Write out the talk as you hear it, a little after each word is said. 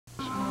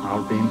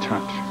I'll be in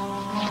touch.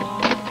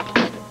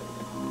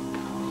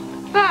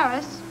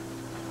 Paris?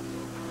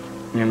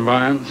 The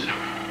environs?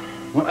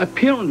 Well,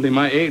 apparently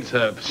my aides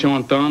have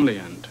Sean Donnelly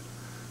and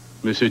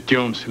Monsieur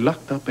Jones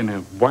locked up in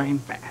a wine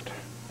vat.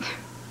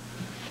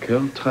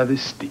 Quelle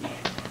travestie.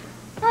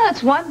 Well,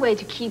 that's one way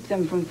to keep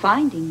them from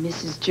finding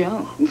Mrs.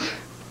 Jones.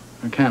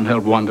 I can't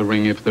help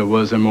wondering if there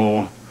was a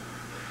more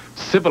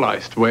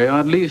civilized way, or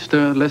at least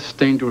a less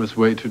dangerous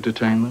way to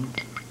detain them.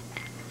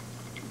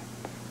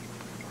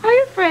 Are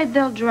you afraid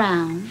they'll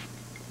drown?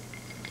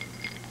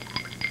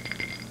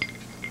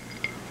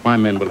 My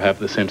men will have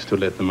the sense to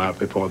let them out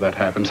before that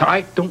happens.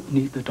 I don't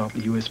need the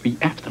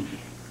WSB after me.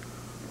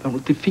 That will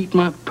defeat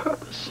my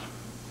purpose.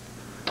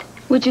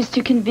 Which is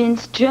to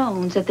convince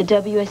Jones that the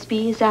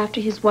WSB is after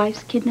his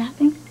wife's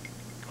kidnapping?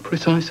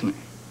 Precisely.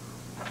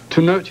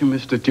 To nurture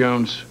Mr.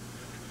 Jones'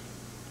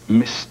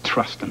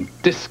 mistrust and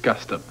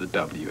disgust of the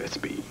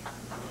WSB.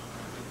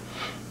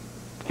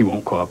 He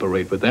won't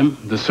cooperate with them.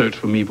 The search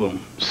for me will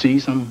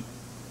cease, and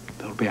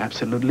there'll be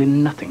absolutely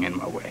nothing in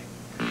my way.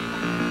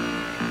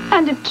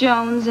 And if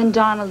Jones and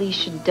Donnelly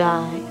should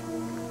die?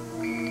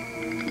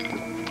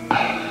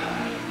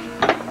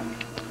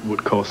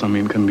 Would cause some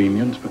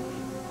inconvenience, but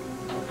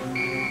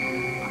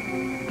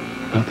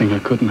nothing I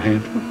couldn't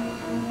handle.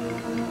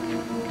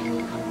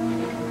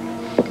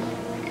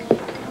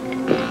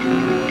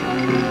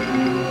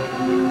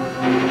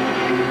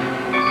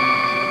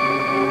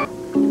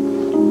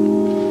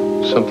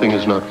 Something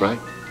is not right.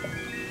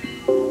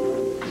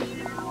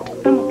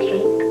 I'm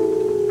okay.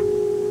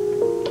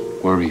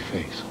 Worry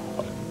face.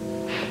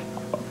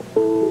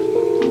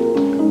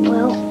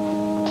 Well,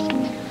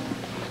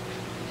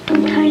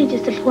 I'm kind of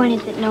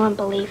disappointed that no one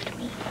believed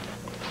me.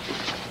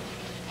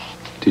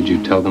 Did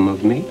you tell them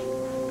of me?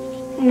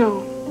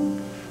 No.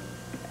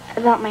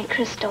 About my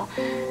crystal.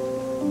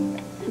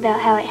 About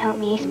how it helped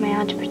me ace my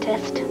algebra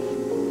test.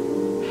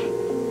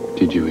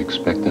 Did you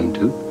expect them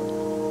to?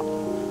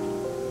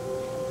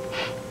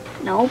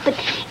 No, but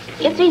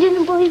if they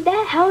didn't believe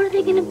that, how are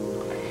they gonna...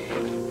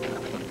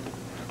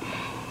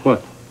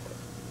 What?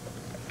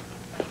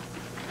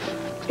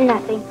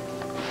 Nothing.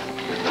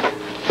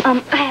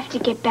 I have to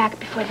get back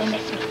before they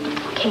miss me.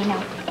 Okay,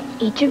 now,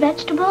 eat your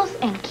vegetables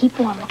and keep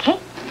warm, okay?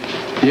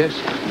 Yes,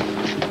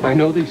 I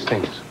know these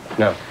things.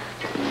 Now,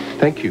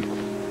 thank you.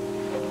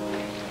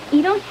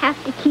 You don't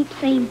have to keep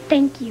saying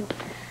thank you.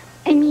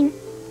 I mean,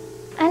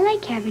 I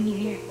like having you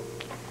here.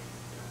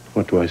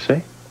 What do I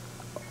say?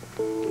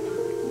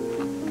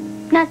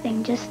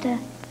 Nothing, just a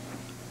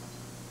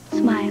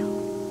smile.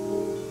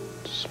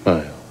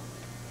 Smile.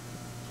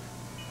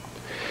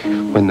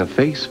 When the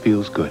face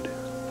feels good.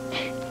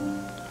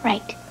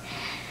 Right.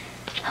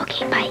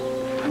 Okay, bye.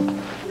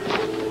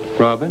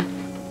 Robin?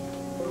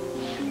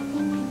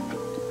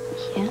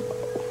 Yeah?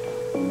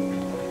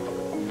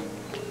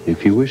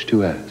 If you wish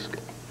to ask,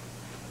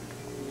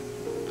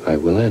 I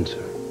will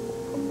answer.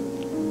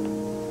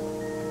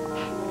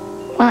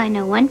 Well, I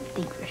know one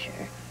thing for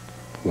sure.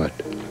 What?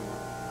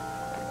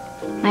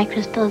 My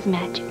crystal is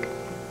magic.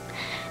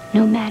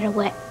 No matter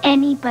what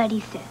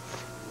anybody says.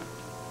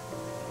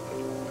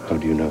 How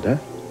do you know that?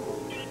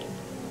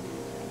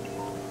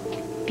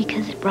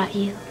 Because it brought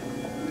you.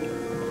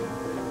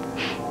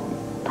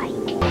 Bye.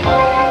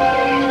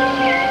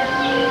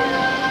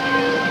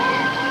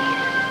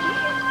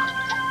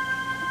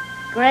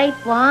 Great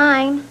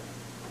wine.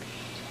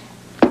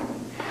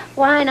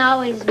 Wine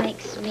always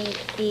makes me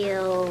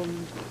feel,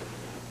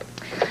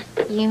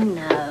 you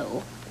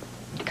know,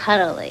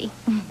 cuddly.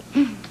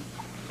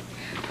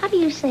 How do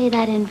you say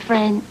that in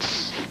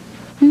French?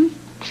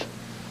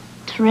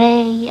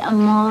 Très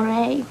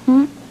amore?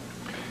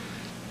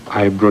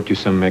 I brought you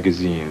some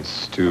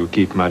magazines to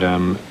keep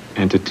Madame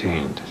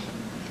entertained.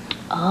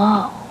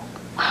 Oh,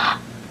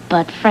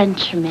 but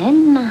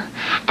Frenchmen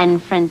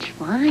and French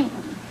wine.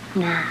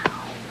 Now,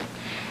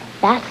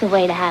 that's the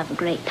way to have a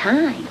great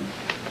time.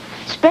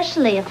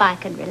 Especially if I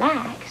could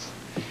relax.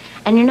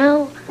 And you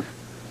know,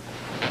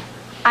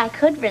 I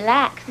could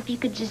relax if you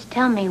could just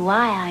tell me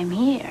why I'm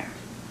here.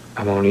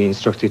 I'm only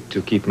instructed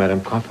to keep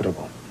Madame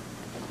comfortable.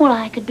 Well,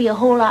 I could be a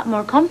whole lot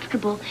more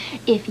comfortable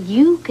if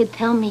you could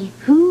tell me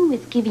who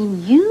is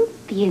giving you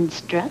the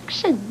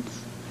instructions.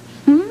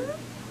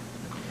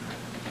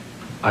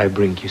 I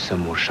bring you some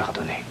more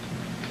Chardonnay.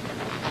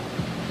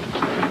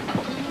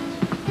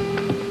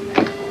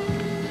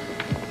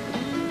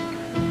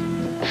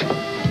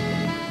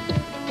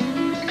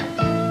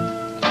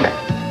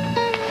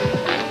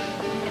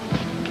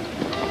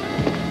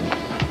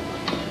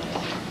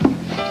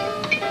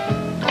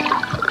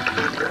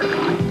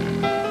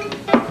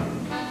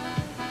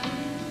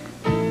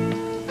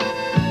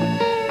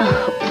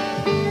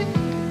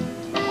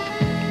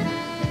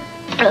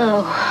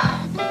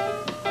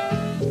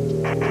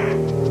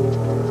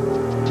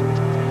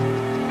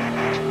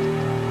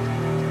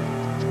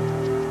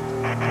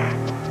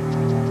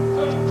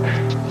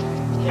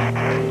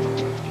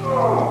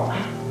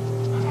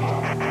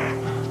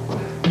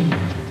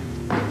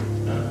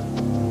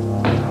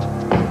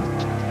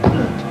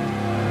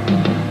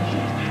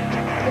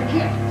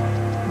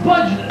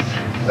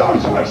 Don't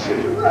twice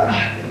it.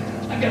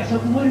 I got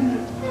something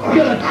waiting. I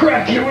got a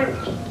crack here.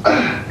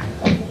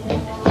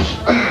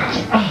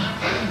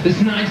 This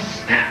is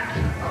nice.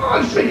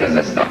 Oh, it's because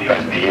this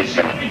WSB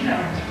issue.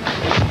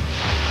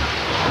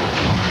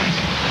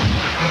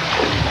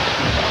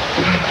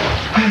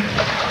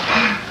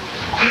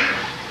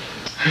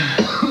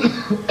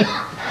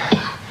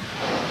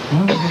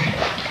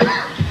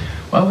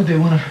 Why would they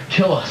want to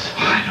kill us?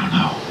 I don't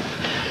know.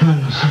 I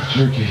know, some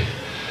jerky.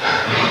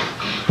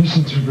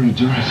 Listen to me,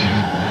 do it.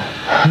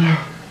 You know,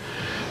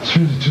 it's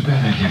really too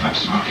bad I gave up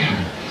smoking.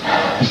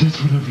 Because that's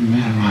what every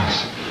man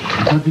wants.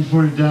 Right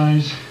before he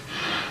dies,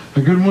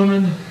 a good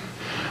woman,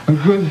 a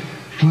good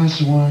glass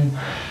of wine,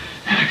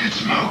 and a good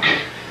smoke.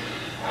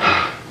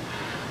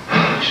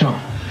 Sean.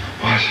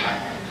 What?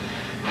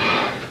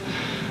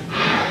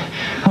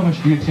 How much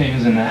butane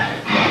is in that?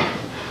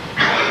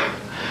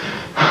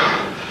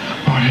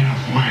 Not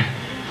enough wine.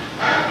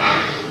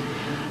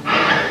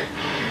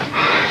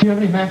 Do you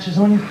have any matches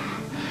on you?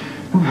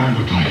 What do I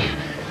look like?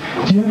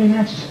 Do you have any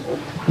matches?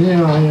 Yeah,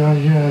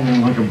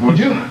 like a bush.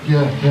 You do?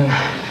 Yeah.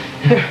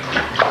 Here.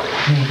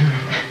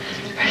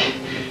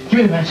 Give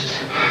me the matches.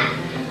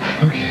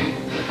 Okay.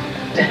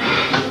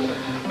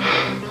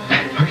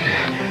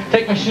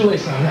 Take my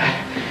shoelace on that.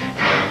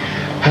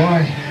 Why?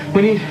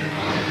 We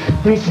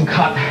need some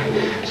cotton,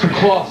 some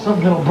cloth,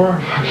 something that'll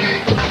burn.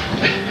 Okay.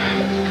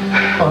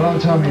 Oh, don't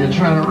tell me you're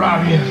trying to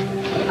rob me of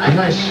a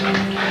nice,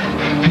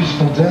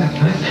 peaceful death.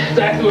 That's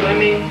exactly what I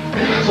mean.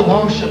 It's a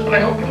long shot, but I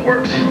hope it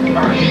works.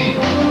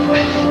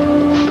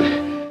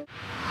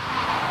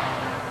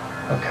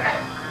 Okay.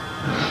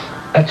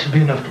 That should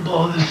be enough to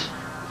blow this.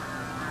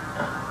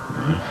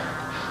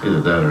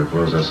 Either that or it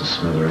blows us to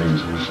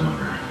smithereens much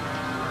longer.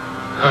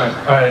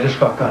 All right, I just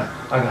about got it.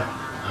 I got it.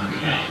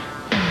 Okay.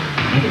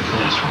 Make it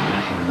fast for me,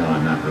 even though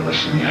I'm not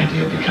relishing the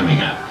idea of becoming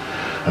a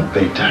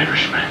baked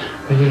Irishman.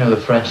 But you know the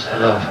French, they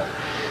love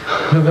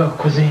Nouvelle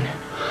cuisine.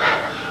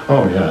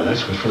 Oh, yeah,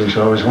 that's what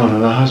Felicia always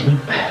wanted, a husband.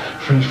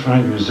 French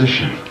fried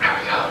musician. There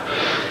we go.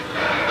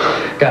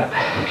 Got it.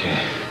 Okay.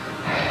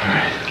 All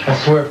right. I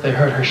swear if they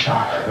hurt her,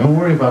 Sean. Don't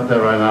worry about that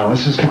right now.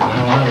 Let's just get the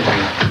hell out of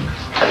here.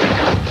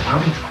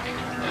 Tommy?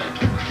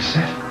 What you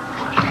said?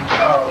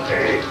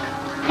 Okay.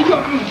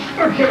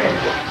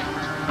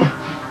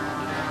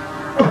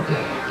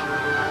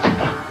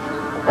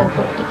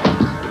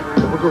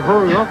 Okay,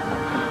 hurry up.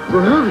 Go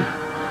ahead.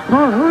 Come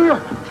on, hurry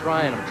up. I'm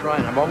trying.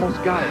 I've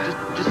almost got it.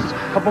 Just a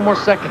couple more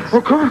seconds.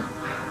 Oh, come on.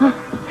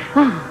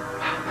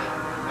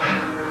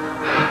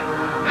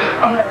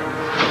 All right.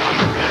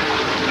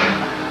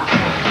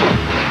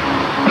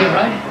 You all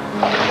right?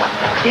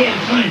 Yeah,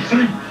 fine.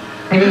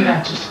 Give me the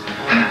matches.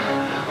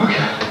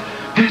 Okay.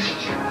 Matches.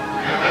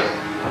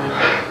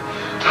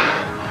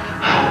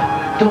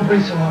 Don't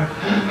breathe so hard.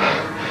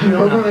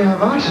 We're going to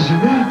have oxygen,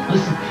 man.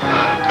 Listen.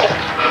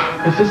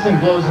 If this thing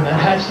blows and that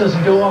hatch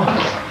doesn't go off,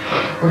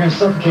 we're going to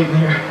suffocate in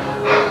here.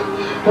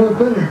 Or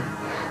better,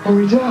 or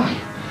we die.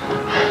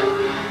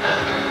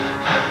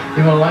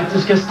 You want to light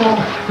this, Gaston?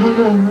 No.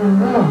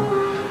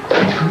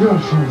 You're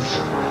friends.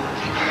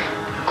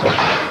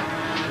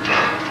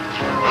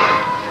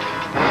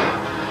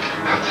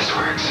 Hope this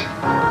works.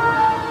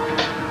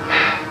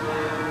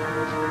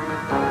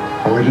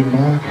 Oh, we didn't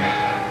mark?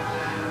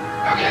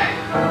 Okay.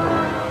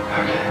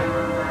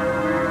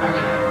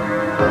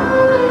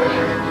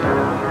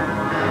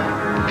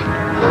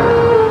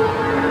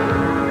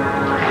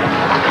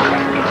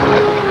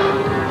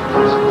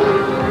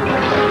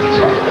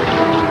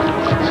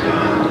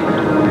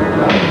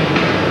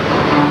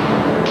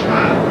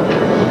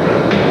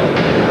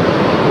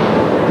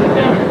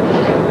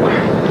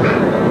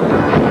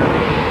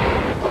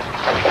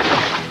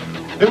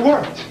 It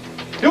worked.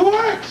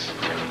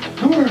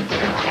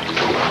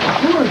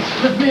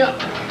 Lift me up.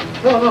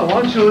 No,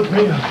 why don't you lift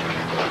me up?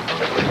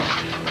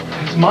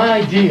 It's my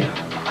idea.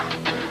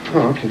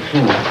 Oh, okay,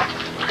 cool.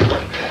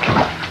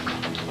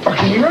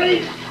 Okay, you ready?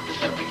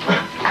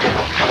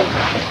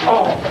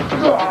 Oh,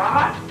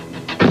 God.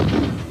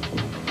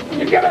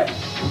 You get it?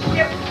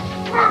 Yep.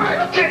 All right,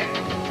 okay.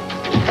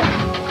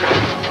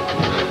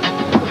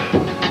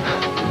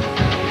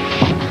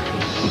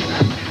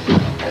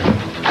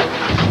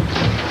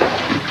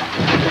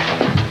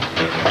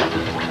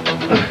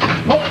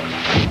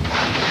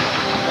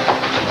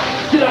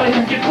 Get out of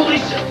here and get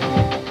Felicia.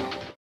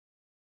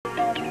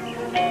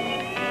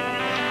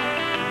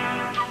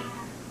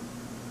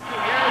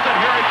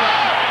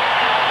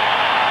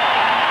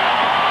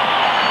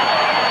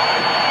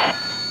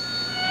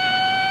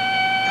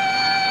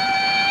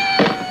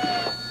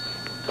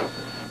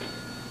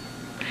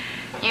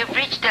 You've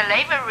reached the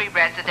Lavery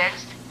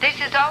residence. This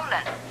is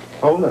Olin.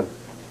 Olin,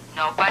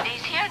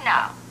 Nobody's here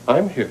now.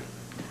 I'm here.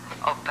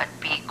 Oh, but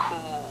be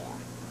cool.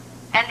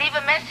 And leave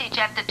a message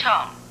at the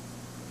tone.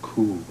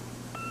 Cool.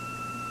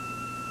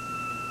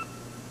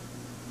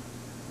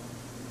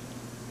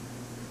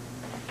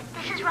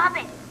 This is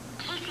Robin.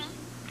 Casey,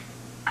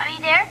 are you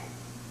there?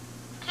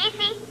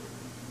 Casey?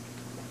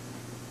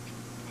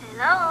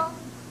 Hello?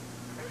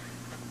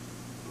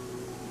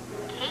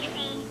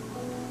 Casey?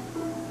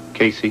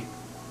 Casey?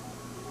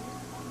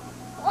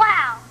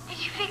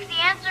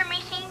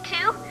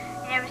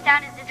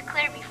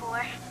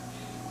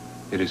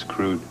 It is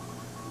crude.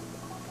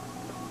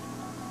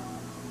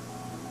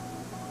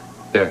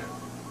 There.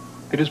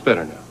 It is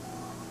better now.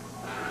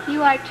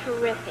 You are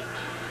terrific.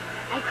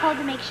 I called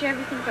to make sure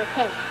everything's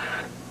okay.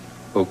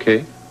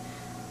 Okay?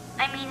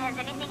 I mean, has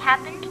anything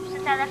happened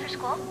since I left for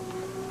school?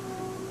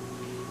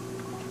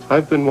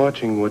 I've been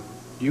watching what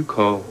you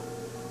call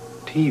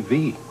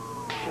TV.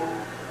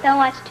 Don't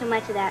watch too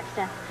much of that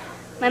stuff.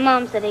 My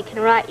mom said it can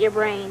rot your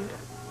brain.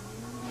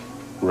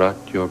 Rot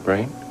your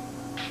brain?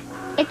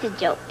 It's a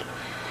joke.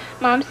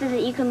 Mom says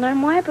that you can learn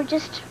more by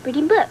just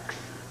reading books.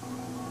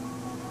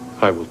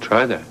 I will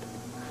try that.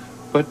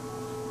 But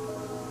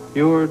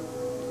your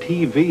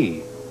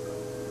TV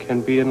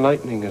can be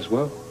enlightening as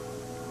well.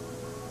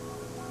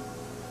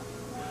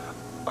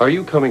 Are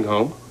you coming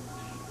home?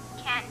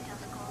 Can't until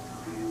school's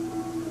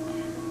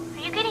over.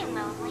 Are you getting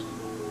lonely?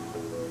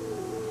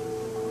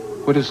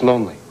 What is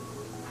lonely?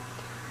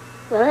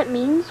 Well, it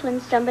means when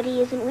somebody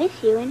isn't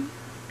with you and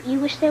you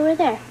wish they were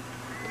there.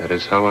 That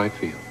is how I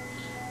feel.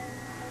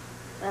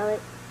 Well,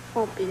 it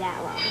won't be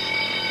that long.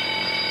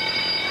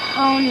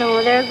 Oh,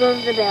 no, there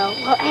goes the bell.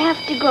 Well, I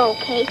have to go,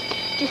 okay?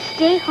 Just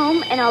stay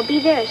home, and I'll be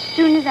there as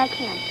soon as I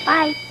can.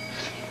 Bye.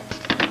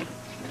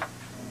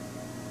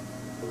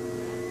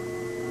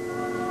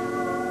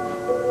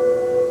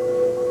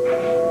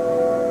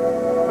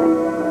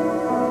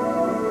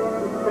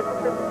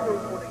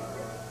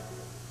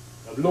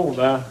 La blonde,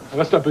 hein?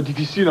 Reste un peu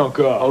difficile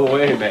encore. Oh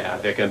oui, mais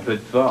avec un peu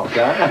de force,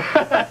 hein?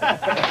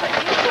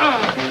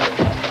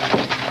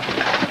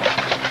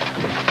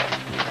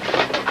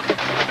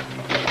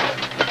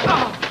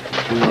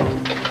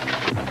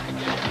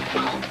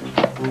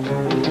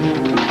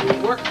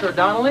 Work, Sir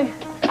Donnelly.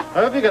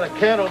 I hope you got a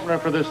can opener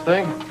for this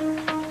thing.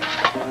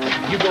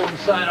 You go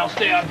inside, I'll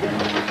stay out here.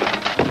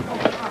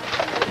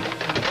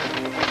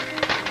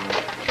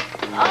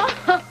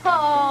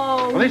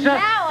 Oh, Felicia?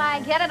 now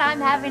I get it. I'm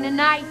having a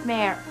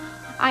nightmare.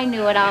 I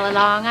knew it all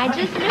along. I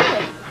just knew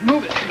it.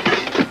 Move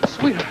it.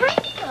 Sweetheart.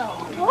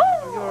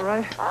 You all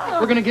right?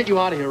 We're going to get you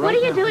out of here, right? What are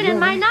you now. doing in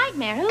my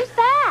nightmare? Who's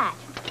that?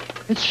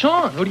 It's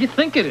Sean. Who do you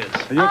think it is?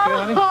 Are you okay,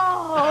 honey?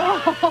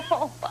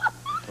 Oh.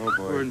 Oh,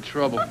 boy. We're in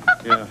trouble.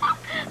 Yeah.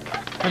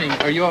 Honey,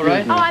 are you all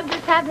right? Oh, I'm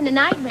just having a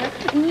nightmare.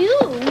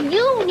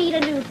 You need a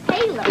new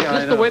tailor. Is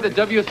this the way the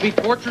WSB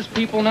tortures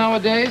people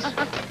nowadays?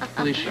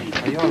 Felicia,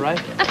 are you all right?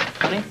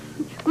 Honey?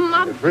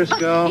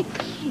 Frisco.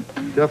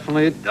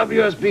 Definitely a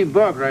WSB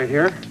bug right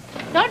here.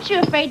 Don't you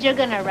afraid you're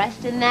going to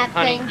rest in that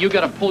Honey, thing? you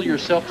got to pull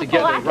yourself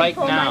together I can right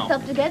pull now.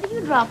 myself together. You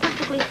draw a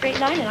perfectly straight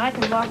line, and I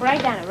can walk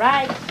right down it,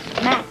 right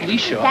smack.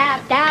 Felicia.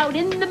 Tap down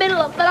in the middle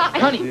of the line.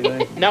 Honey,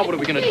 now what are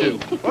we going to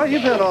do? Well,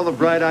 you've had all the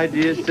bright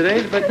ideas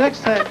today, but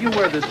next time you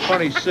wear this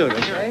funny suit,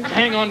 okay?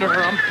 Hang on to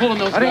her. I'm pulling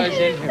those Honey, guys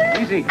in here.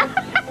 Easy.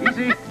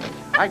 Easy.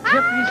 I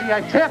tip, easy.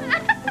 I tip.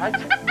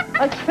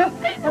 I tip.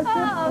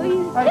 Oh,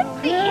 he's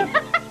tipsy.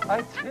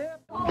 I tip.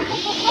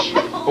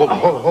 Hold.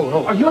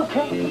 Are you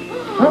okay?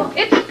 Huh?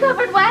 It's a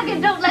covered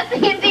wagon. Don't let the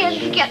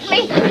Indians get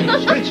me. Take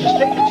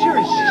it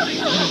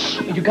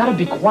serious. You got to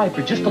be quiet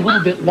for just a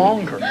little bit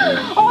longer.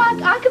 Oh,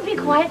 I can be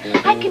quiet.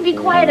 I can be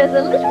quiet as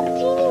a little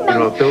teeny mouse. You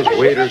know, if those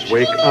waiters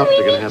wake up,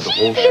 they're going to have the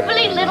whole shack.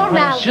 Fibbly little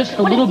mouse. Just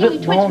a What little if you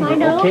bit twitch longer, my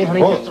nose? okay,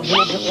 honey? Oh, Just a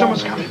little bit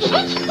someone's longer.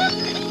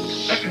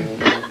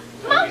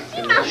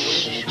 Mousy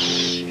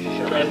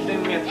mouse.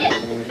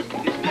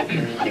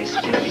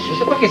 Je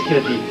sais pas qu'est-ce qu'il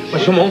a dit. Moi,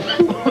 je m'en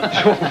fous.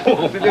 Je m'en fous.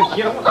 On fait le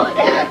chien.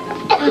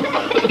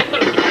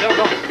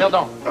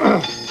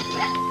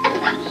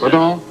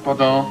 Pardon.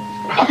 Pardon.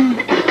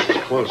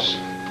 Close.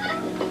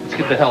 Let's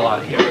get the hell out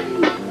of here.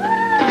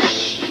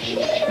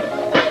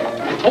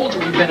 I told you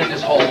we've been in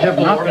this hole. have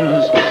not been in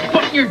this hole.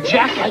 Button your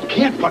jacket. I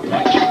can't button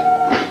my jacket.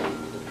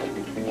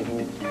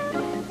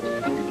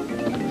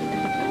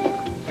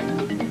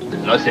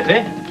 Là, c'est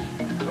fait?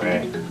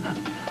 Ouais.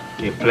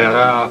 Il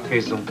plaira à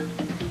Faison.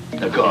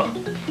 D'accord.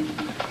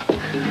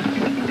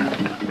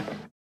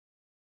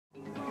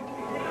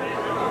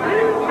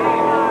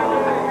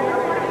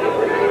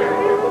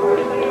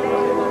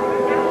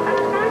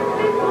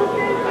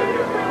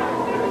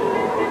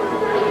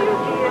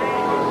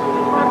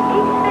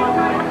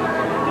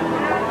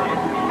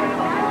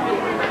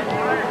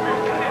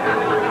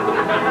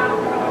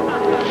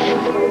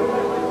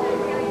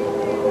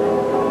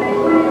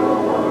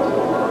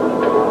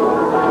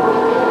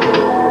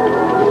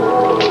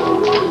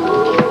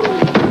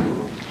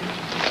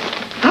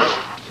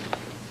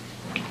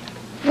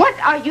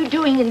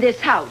 In this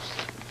house.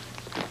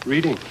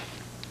 Reading.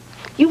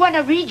 You want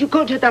to read, you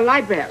go to the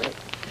library.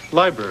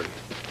 Library.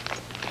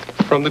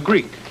 From the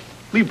Greek.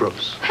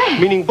 Libros.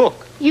 Meaning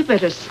book. You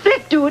better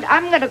split, dude.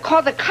 I'm going to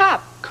call the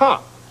cop.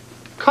 Cop.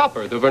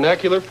 Copper, the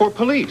vernacular for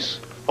police.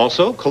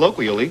 Also,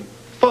 colloquially,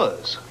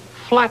 fuzz.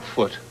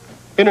 Flatfoot.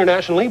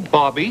 Internationally,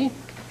 bobby,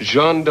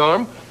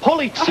 gendarme,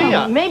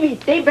 polizia. Oh, maybe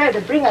they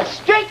better bring a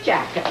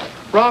straitjacket.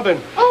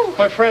 Robin. Oh.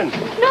 My friend.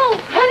 No,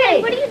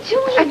 Honey. what are you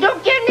doing?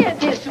 Don't get near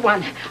this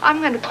one. I'm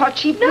going to call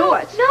Chief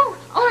Lewis. No,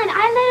 Owen,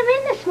 I let him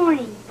in this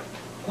morning.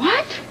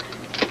 What?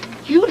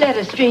 You let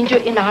a stranger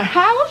in our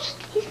house?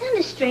 He's not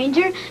a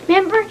stranger.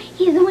 Remember,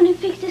 he's the one who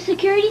fixed the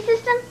security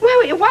system?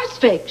 Well, it was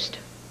fixed.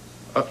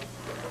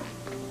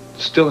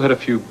 Still had a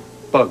few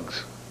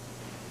bugs.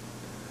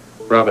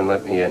 Robin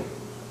let me in.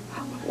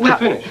 Well,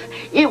 To finish.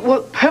 it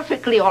worked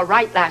perfectly all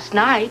right last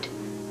night.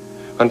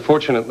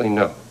 Unfortunately,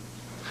 no.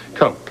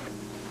 Come,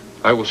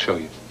 I will show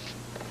you.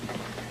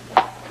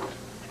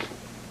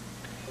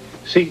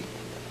 See,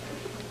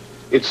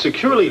 it's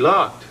securely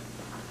locked.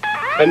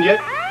 And yet...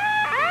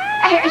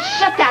 Hey,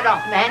 shut that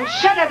off, man.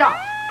 Shut it off.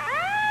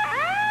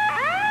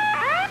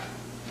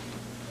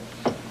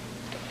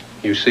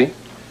 You see,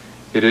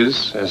 it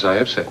is as I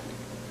have said.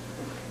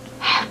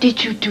 How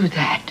did you do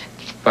that?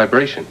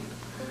 Vibration.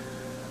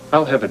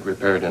 I'll have it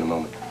repaired in a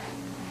moment.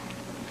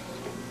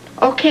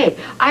 Okay,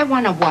 I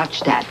want to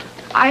watch that.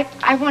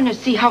 I want to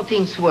see how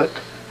things work.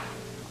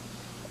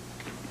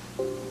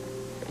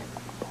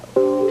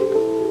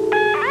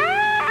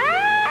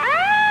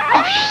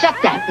 Oh, shut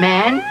that,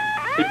 man.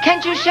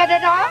 Can't you shut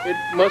it off? It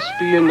must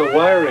be in the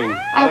wiring.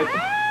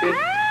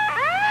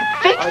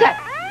 Fix it.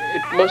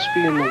 It must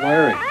be in the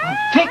wiring. Oh,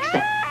 fix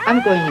it.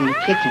 I'm going in the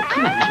kitchen.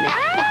 Come on, honey.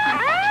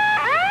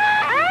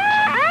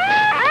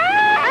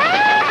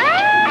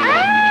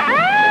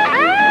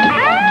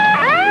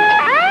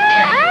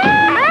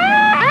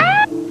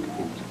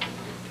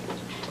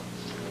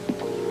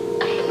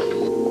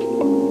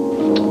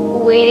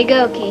 Way to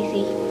go,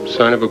 Casey.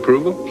 Sign of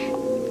approval?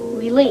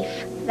 Relief.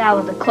 That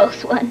was a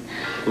close one.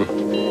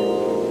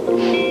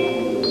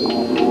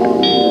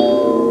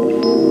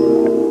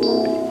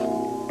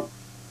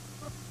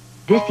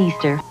 This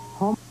Easter,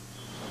 home.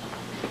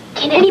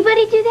 Can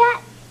anybody do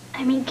that?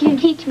 I mean, can you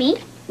teach me?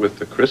 With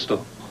the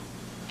crystal.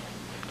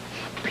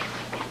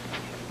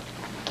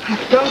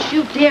 Don't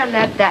you dare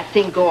let that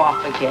thing go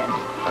off again.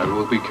 I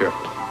will be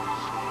careful.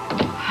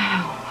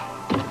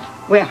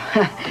 Well,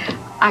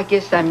 I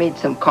guess I made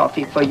some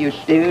coffee for you,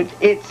 dude.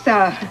 It's,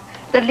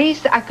 the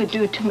least I could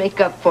do to make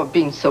up for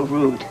being so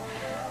rude.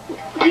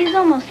 He's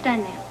almost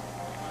done now.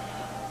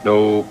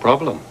 No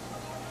problem.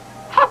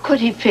 How could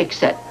he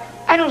fix it?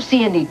 I don't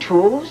see any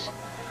tools.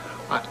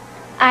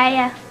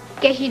 I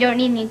guess you don't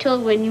need any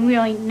tools when you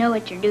really know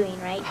what you're doing,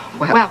 right?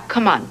 Well,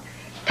 come on.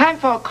 Time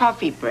for a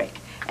coffee break.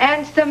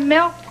 And some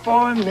milk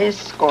for Miss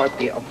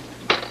Scorpio.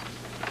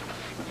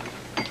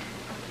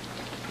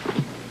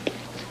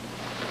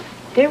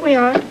 There we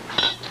are.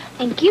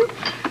 Thank you.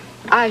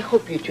 I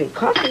hope you drink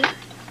coffee.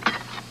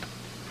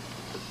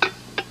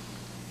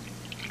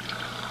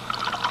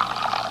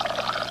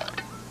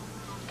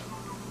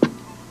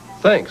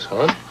 Thanks,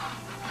 hon.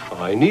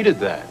 I needed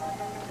that.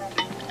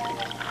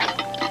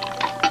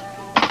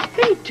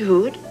 Hey,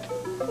 dude.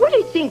 What do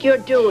you think you're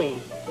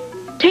doing?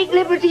 Take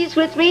liberties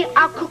with me,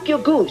 I'll cook your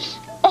goose.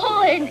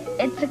 Oh, and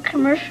it's a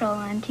commercial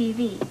on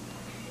TV.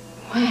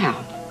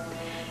 Well,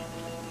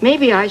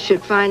 maybe I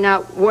should find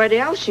out what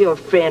else your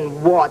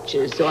friend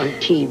watches on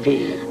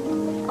TV.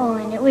 Oh,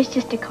 and it was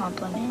just a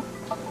compliment.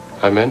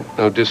 I meant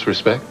no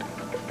disrespect.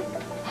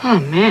 Oh,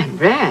 man,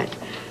 Red,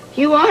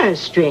 you are a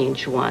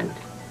strange one.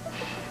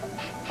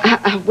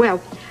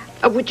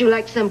 Would you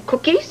like some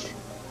cookies?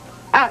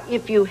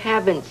 If you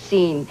haven't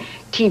seen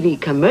TV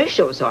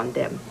commercials on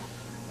them.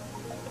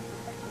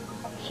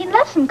 He'd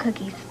love some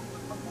cookies.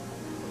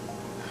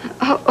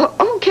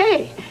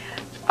 Okay.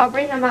 I'll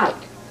bring them out.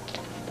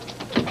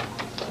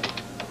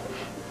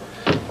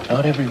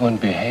 Not everyone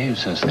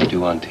behaves as they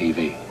do on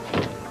TV.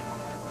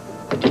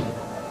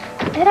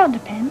 It all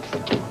depends.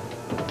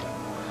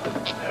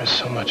 There's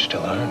so much to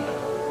learn.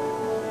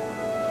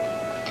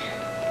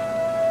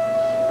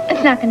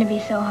 It's not going to be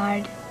so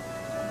hard.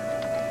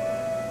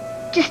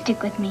 Just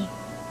stick with me.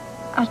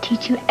 I'll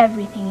teach you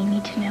everything you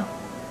need to know.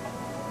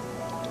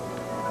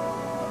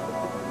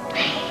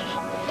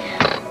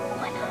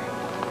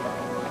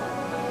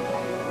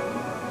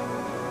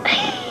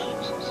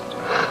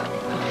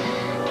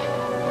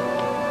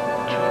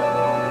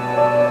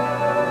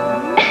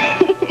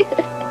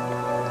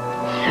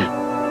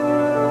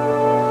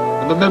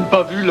 On n'a même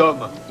pas vu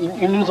l'homme.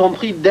 Ils nous ont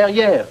pris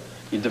derrière.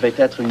 Il devait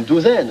être une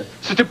douzaine.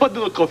 C'était pas de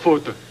notre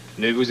faute.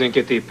 Ne vous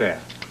inquiétez pas.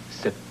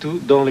 C'est tout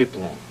dans les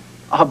plans.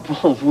 Ah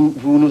bon,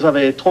 vous nous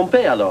avez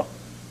trompés alors?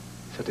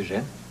 Ça te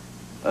gêne?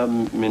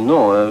 Mais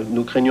non,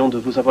 nous craignons de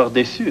vous avoir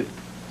déçus.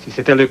 Si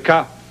c'était le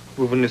cas,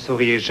 vous ne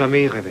seriez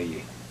jamais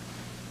réveillé.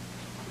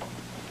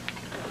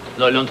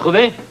 Nous l'avons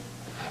trouvé?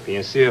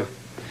 Bien sûr.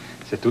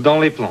 C'est tout dans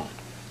les plans.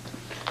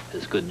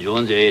 Est-ce que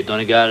Jones et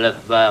Donegal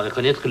va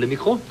reconnaître le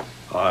micro?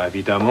 Ah,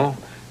 évidemment.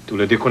 Tous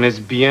les deux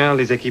connaissent bien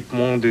les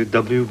équipements de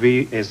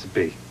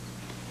WVSB.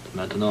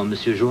 Maintenant,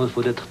 Monsieur Jones,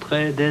 faut être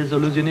très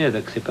désillusionné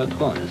avec ses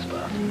patrons, n'est-ce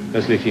pas?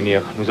 Laisse-les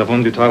finir. Nous avons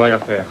du travail à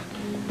faire.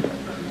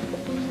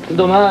 C'est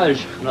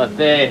dommage. On a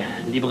fait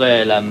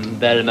livrer la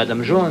belle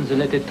Madame Jones.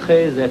 Elle était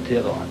très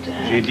attirante.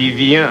 J'ai dit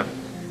viens.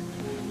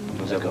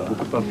 Nous avons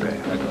beaucoup à faire.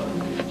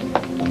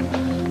 D'accord.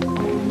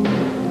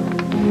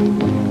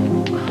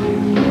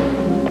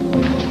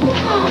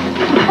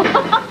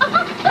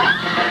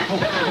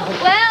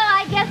 Well,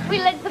 I guess we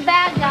licked the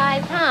bad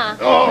guys, huh?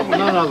 Oh,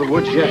 mon out of the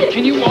woods yet.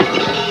 Can you walk?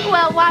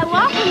 Well, why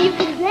walk when you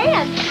can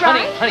dance,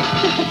 right? Honey,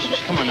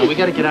 come on now. We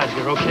gotta get out of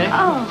here, okay?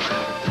 Oh,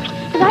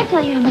 did I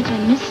tell you how much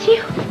I missed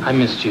you? I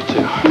missed you too.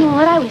 You know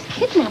what? I was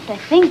kidnapped, I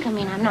think. I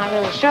mean, I'm not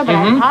really sure, but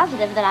I'm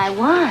positive that I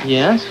was.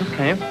 Yes,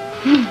 okay.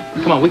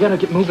 Come on, we gotta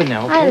get moving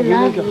now, okay? I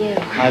love you.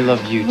 I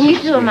love you too. You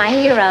two are my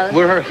heroes.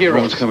 We're her heroes.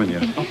 No one's coming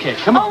yet. Okay,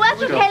 come on. Oh,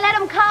 that's okay. Let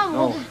them come.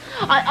 No.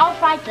 I'll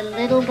fight the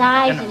little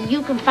guys, and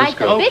you can fight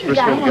the big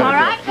Frisco, guys, we gotta all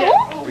right?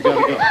 go. We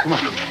gotta go. Come on.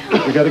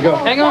 We gotta go.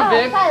 Hang on,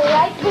 Vic. I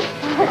like this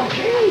part.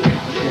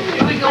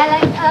 I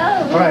like,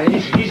 All right,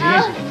 easy.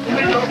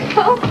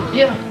 Oh.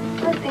 Yeah.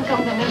 I think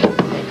I'm gonna get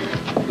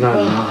sick. No.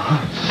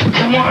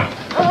 Come on.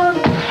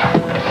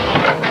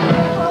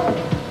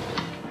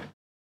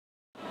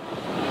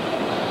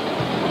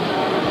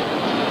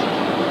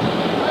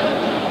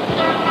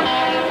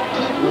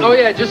 Oh,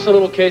 yeah, just a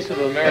little case of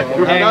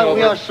American hangover.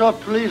 We are so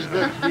pleased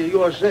that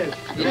you are safe.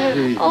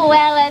 Oh,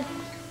 well,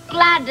 it's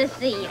glad to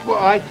see you. Well,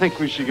 I think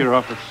we should get her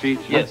off her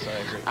feet. Yes, I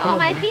agree. Oh,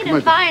 my feet are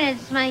fine.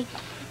 It's my...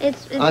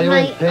 It's Are you my...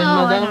 in pain,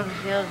 I madame? don't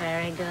feel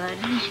very good.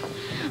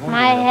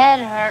 My head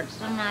hurts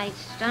and my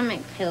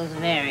stomach feels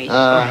very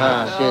sore.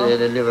 C'est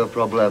le liver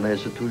problem.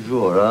 C'est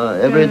toujours, huh?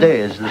 Every day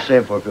is the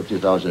same for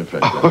 50,000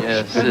 French.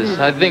 Yes, sis.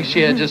 I think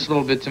she had just a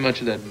little bit too much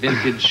of that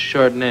vintage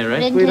Chardonnay, right,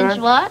 Vintage sweetheart?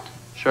 what?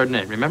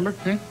 Chardonnay, remember?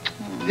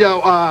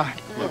 Yo,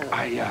 look,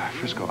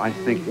 Frisco, I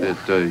think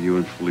that you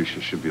and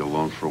Felicia should be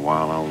alone for a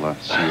while. I'll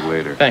see you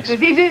later. Thanks. Is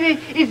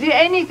there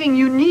anything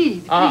you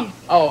need, please?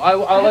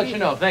 I'll let you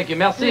know. Thank you.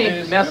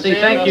 Merci. Merci.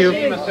 Thank you.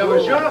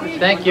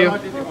 Thank you.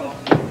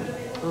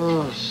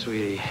 Oh,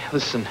 sweetie.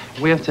 Listen,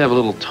 we have to have a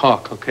little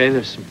talk, okay?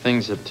 There's some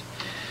things that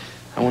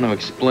I want to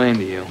explain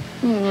to you.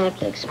 You don't have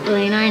to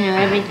explain. I know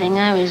everything.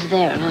 I was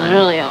there. It was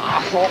really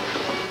awful.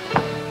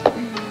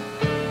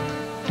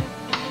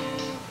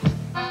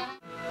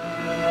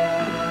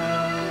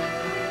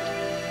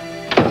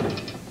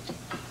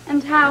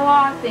 And how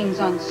are things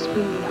on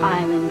Spoon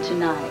Island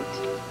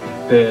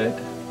tonight?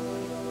 Dead,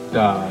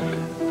 dark,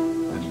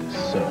 and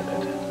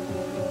deserted.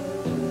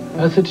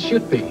 As it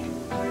should be.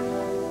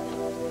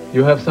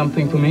 You have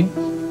something for me?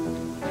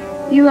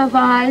 You have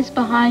eyes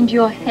behind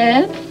your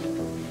head?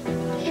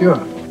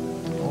 Sure.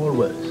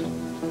 Always.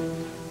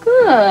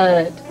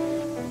 Good.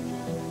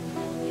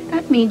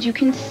 That means you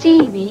can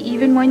see me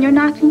even when you're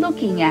not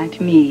looking at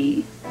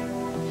me.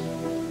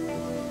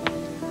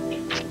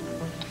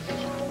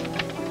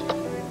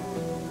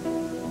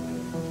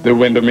 The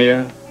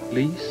Windermere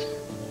lease?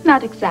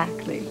 Not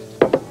exactly,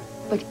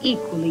 but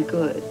equally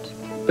good.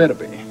 Better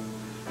be.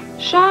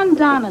 Sean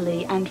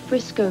Donnelly and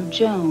Frisco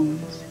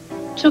Jones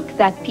took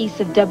that piece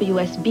of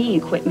WSB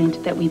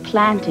equipment that we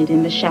planted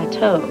in the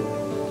chateau.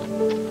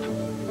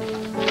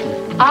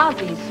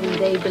 Obviously,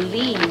 they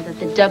believe that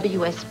the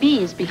WSB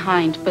is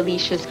behind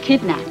Felicia's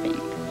kidnapping.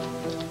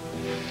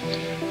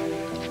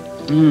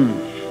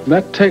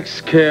 That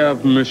takes care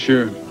of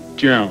Monsieur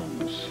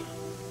Jones.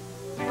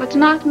 But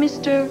not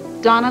Mr.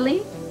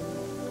 Donnelly?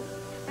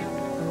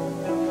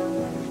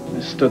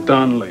 Mr.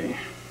 Donnelly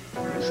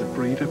is a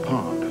breed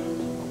apart.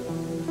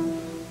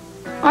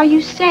 Are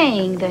you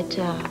saying that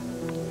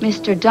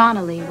Mr.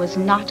 Donnelly was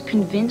not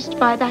convinced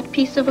by that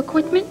piece of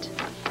equipment?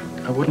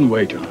 I wouldn't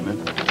wager on it.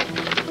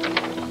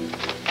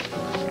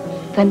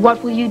 Then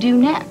what will you do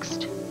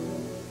next?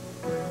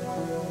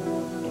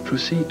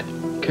 Proceed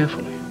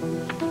carefully.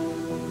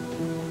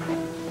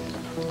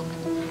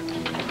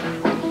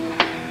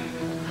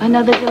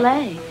 Another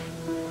delay.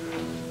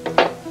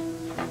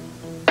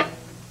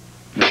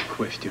 No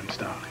questions,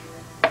 darling.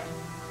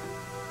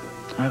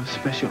 I have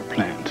special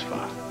plans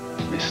for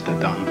Mr.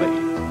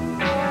 Donnelly.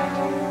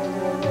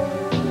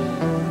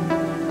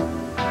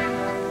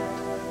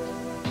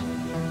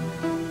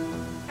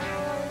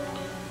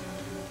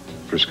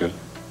 Frisco?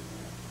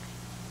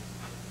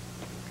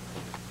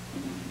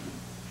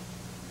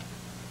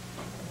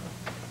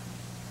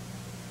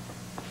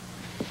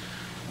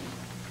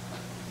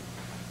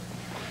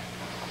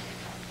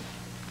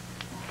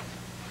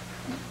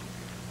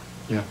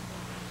 Yeah.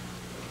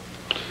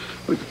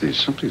 Look at these.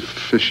 Something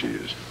fishy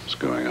is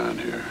going on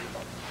here.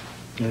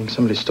 You think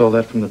somebody stole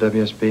that from the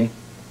WSB?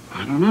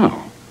 I don't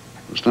know.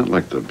 It's not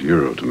like the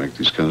Bureau to make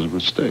these kinds of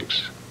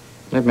mistakes.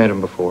 They've made them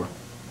before.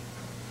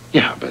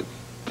 Yeah, but,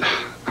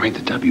 I mean,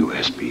 the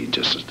WSB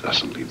just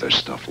doesn't leave their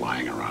stuff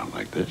lying around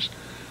like this.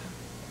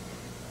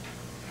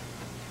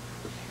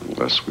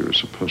 Unless we were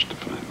supposed to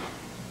find them.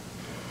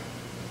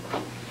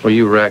 Well,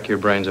 you rack your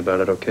brains about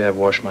it, okay? I've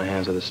washed my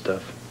hands of this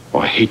stuff. Oh,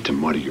 I hate to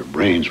muddy your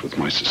brains with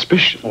my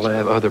suspicions. Well, I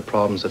have other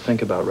problems to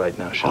think about right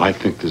now, Sean. I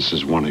think this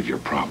is one of your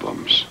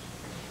problems.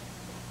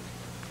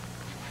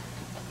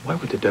 Why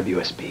would the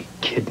WSB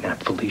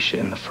kidnap Felicia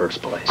in the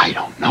first place? I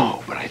don't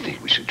know, but I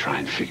think we should try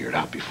and figure it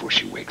out before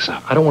she wakes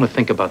up. I don't want to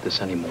think about this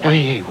anymore.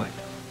 Hey, what?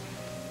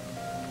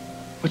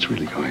 What's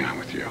really going on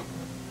with you?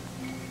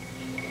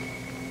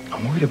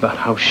 I'm worried about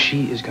how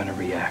she is going to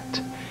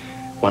react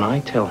when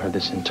I tell her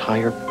this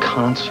entire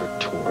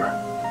concert tour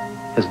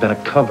has been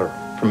a cover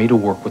for me to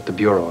work with the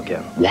Bureau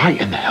again. Why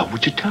in the hell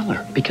would you tell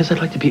her? Because I'd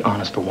like to be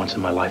honest for once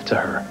in my life to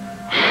her.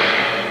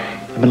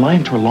 I I've been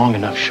lying to her long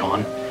enough,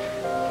 Sean.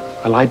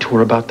 I lied to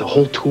her about the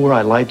whole tour.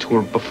 I lied to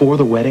her before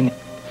the wedding.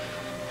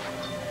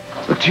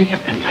 Look, do you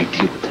have any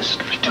idea what this is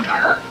going to do to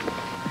her?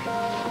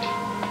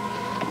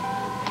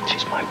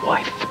 She's my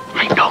wife.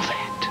 I know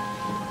that.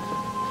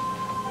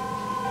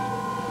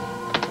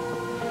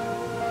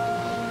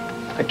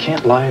 I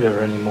can't lie to her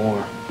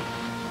anymore.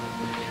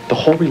 The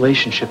whole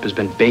relationship has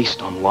been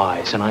based on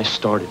lies, and I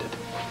started it.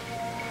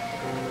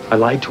 I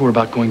lied to her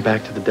about going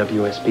back to the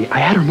WSB. I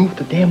had her move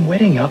the damn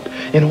wedding up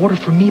in order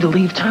for me to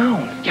leave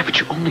town. Yeah, but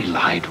you only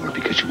lied to her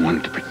because you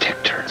wanted to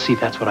protect her. See,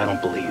 that's what I don't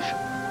believe.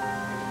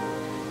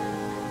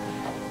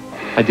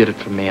 I did it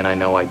for me, and I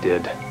know I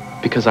did.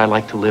 Because I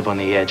like to live on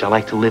the edge. I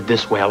like to live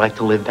this way. I like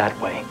to live that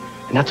way.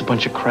 And that's a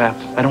bunch of crap.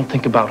 I don't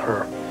think about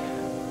her.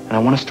 And I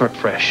want to start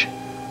fresh.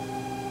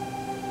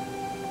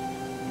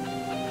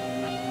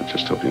 I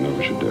just hope you know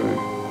what you're doing.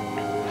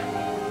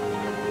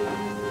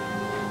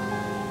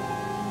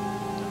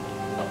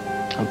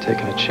 I'm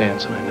taking a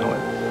chance, and I know it.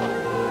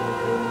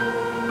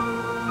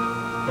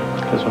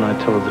 Because when I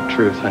tell her the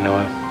truth, I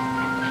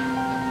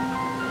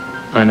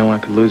know I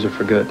could lose her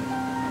for good.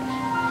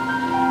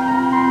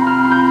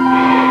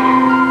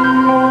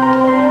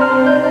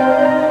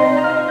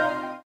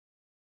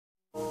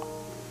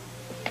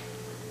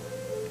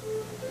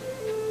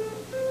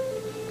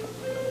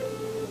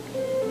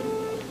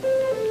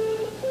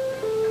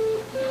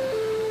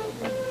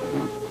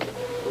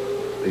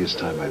 This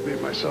time I've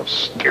made myself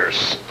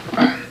scarce.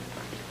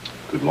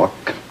 Good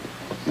luck,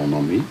 mon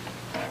ami.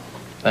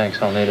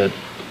 Thanks, I'll need it.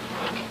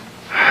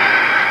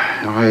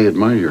 I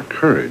admire your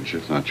courage,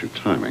 if not your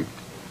timing.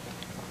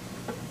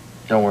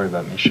 Don't worry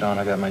about me, Sean.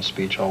 I got my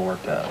speech all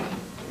worked out.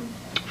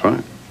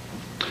 Fine.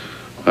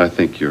 I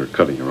think you're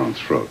cutting your own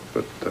throat,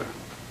 but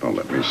don't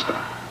let me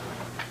stop.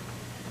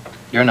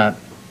 You're not.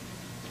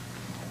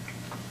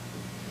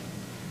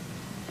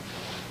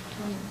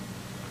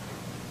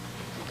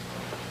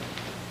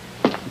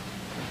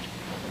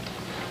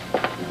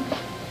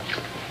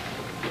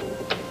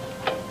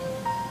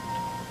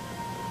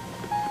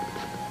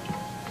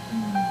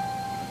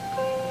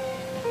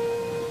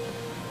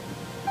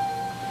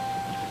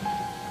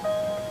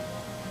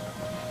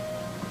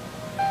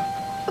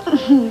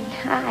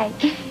 Hi.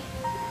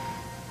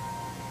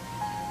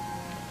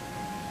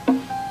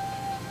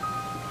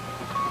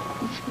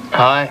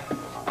 Hi.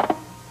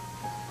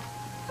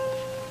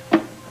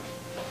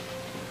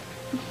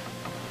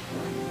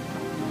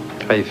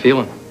 How you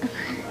feeling?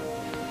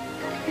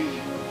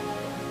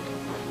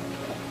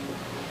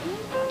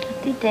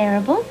 Not too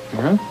terrible.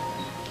 Can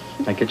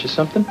I get you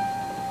something?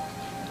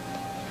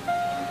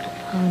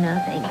 Oh, no,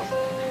 thanks.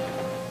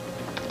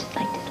 Just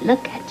like to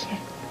look at you.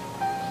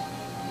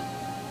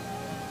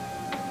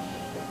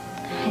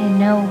 I didn't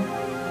know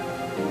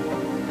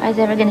I was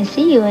ever going to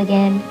see you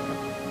again.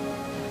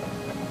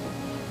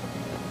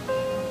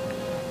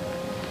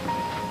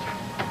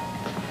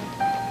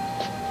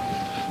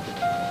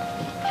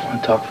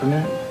 Want to talk for a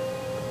minute?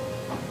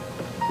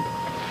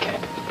 Okay.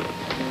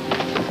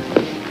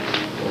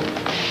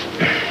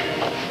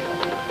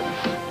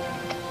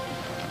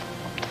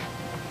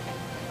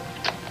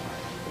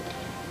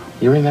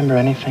 You remember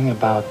anything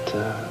about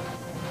the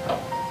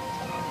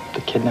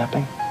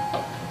kidnapping?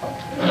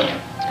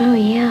 Oh,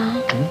 yeah.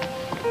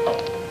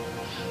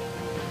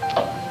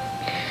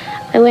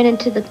 I went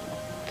into the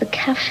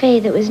cafe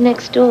that was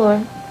next door,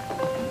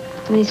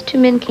 and these two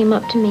men came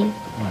up to me.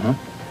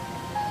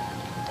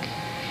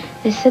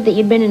 They said that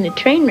you'd been in a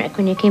train wreck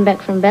when you came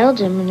back from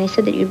Belgium, and they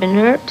said that you'd been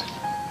hurt.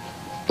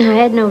 I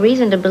had no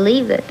reason to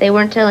believe that they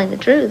weren't telling the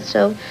truth,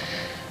 so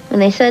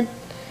when they said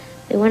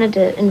they wanted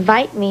to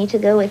invite me to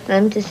go with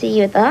them to see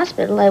you at the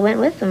hospital, I went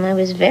with them. I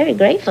was very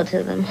grateful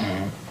to them.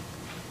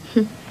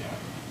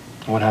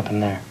 What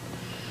happened there?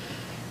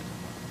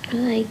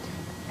 I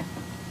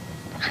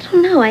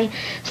don't know.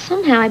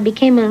 Somehow I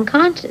became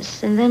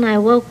unconscious, and then I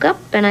woke up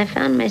and I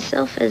found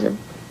myself as a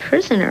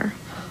prisoner.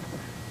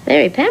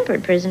 Very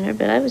pampered prisoner,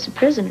 but I was a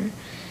prisoner.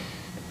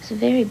 It was a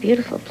very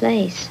beautiful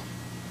place.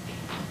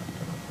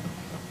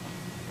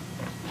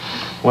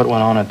 What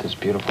went on at this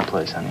beautiful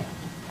place, honey?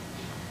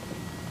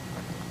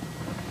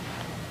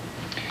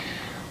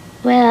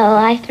 Well,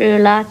 I threw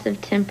lots of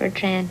temper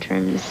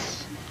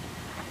tantrums.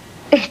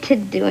 It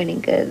didn't do any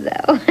good,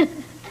 though.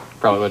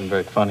 Probably wasn't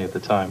very funny at the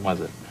time,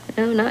 was it?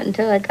 No, not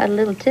until I got a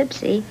little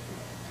tipsy.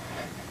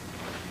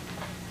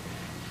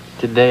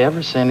 Did they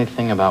ever say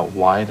anything about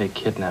why they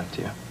kidnapped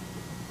you?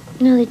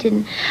 No, they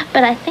didn't.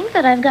 But I think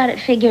that I've got it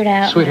figured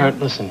out. Sweetheart,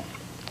 listen.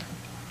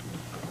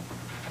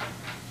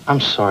 I'm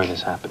sorry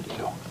this happened to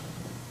you.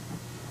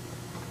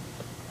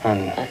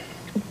 And...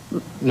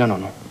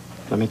 No.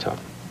 Let me talk.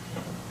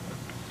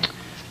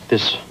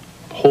 This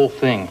whole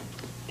thing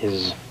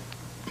is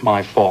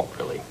my fault,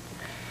 really.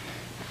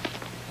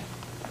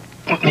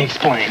 Let me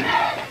explain.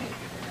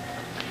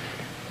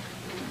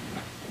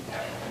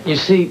 You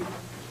see,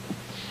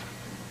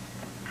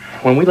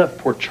 when we left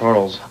Port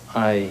Charles,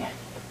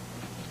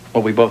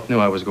 well, we both knew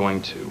I was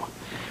going to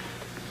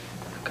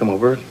come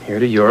over here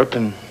to Europe,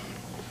 and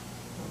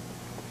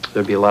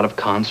there'd be a lot of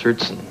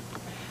concerts, and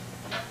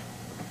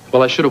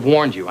Well, I should have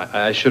warned you.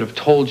 I should have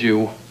told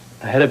you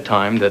ahead of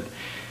time that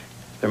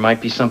there might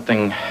be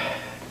something...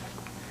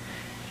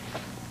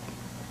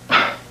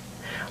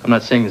 I'm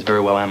not saying this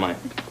very well, am I?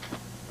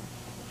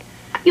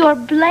 You're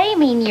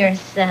blaming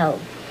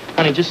yourself.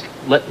 Honey, just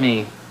let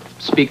me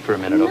speak for a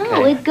minute, okay?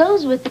 No, it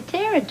goes with the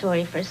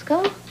territory,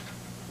 Frisco.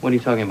 What are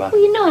you talking about?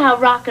 Well, you know how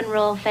rock and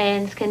roll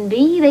fans can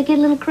be. They get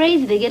a little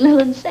crazy, they get a little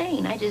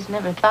insane. I just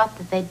never thought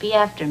that they'd be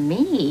after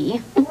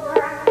me.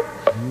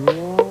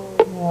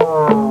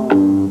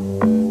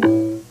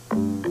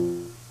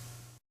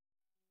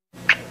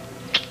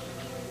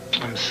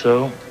 I'm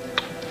so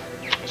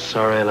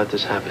sorry I let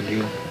this happen to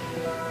you.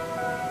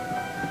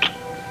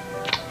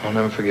 I'll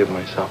never forgive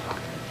myself.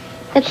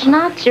 It's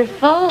not your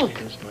fault.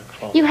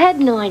 You had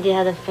no idea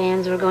how the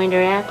fans were going to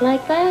react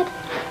like that.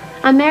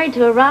 I'm married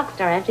to a rock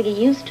star. I have to get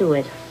used to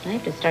it. I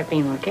have to start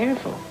being more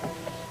careful.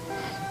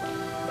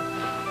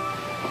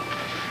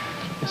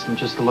 Guess I'm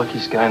just the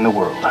luckiest guy in the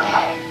world.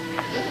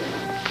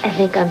 I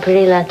think I'm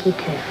pretty lucky,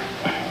 too.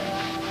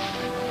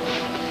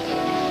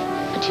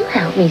 Would you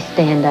help me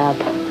stand up?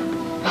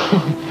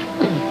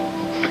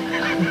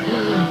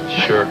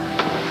 Sure.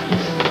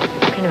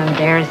 Kind of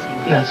embarrassing.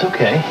 That's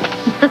okay.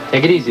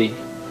 Take it easy.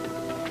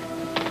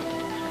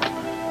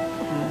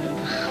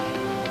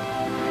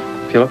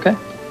 Feel okay?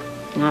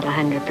 Not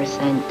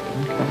 100%.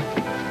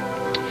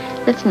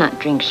 Okay. Let's not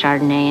drink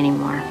Chardonnay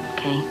anymore,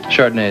 okay?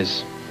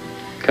 Chardonnay's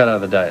cut out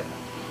of the diet.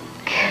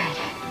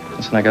 Good.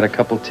 Listen, I got a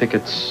couple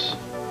tickets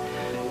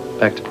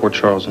back to Port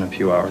Charles in a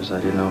few hours. I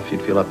didn't know if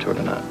you'd feel up to it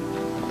or not.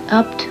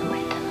 Up to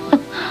it.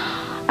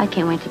 I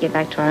can't wait to get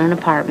back to our own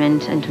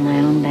apartment and to my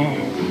own bed.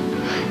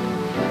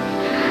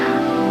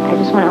 I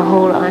just want to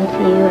hold on to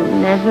you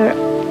and never,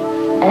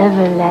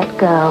 ever let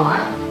go.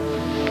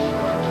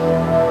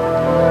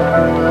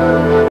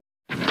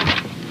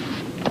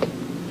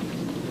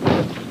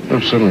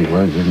 I'm certainly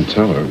glad you didn't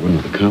tell her. It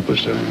wouldn't have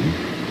accomplished anything.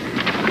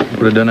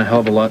 Would have done a hell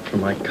of a lot for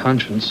my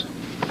conscience.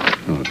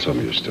 Oh, tell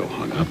me you're still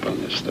hung up on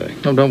this thing.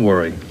 No, don't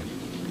worry.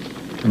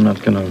 I'm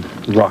not gonna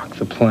rock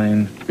the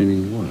plane.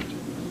 Meaning what?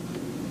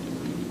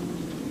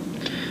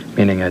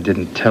 Meaning I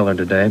didn't tell her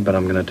today, but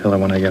I'm gonna tell her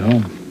when I get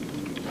home.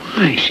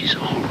 Why, she's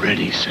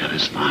already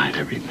satisfied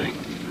everything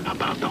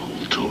about the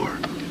whole tour.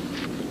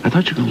 I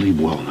thought you were gonna leave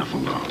well enough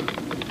alone.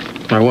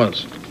 I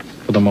was.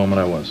 For the moment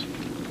I was.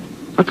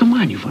 Oh, come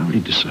on, you've already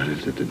decided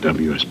that the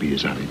WSB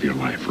is out of your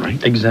life,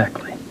 right?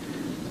 Exactly.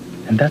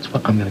 And that's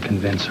what I'm going to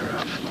convince her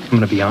of. I'm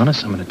going to be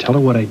honest, I'm going to tell her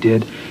what I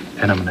did,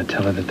 and I'm going to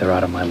tell her that they're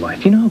out of my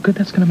life. You know how good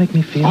that's going to make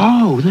me feel?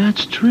 Oh,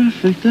 that's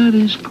terrific. That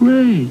is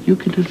great. You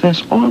can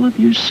confess all of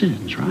your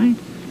sins, right?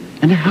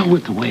 And the hell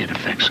with the way it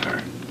affects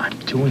her. I'm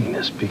doing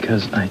this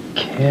because I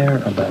care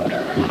about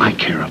her. Well, I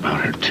care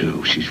about her,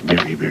 too. She's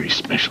very, very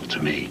special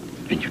to me.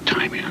 And your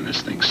timing on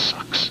this thing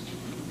sucks.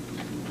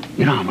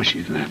 You know how much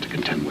she's going to have to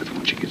contend with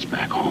when she gets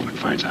back home and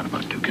finds out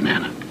about Duke and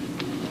Anna.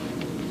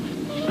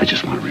 I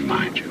just want to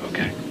remind you,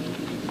 okay?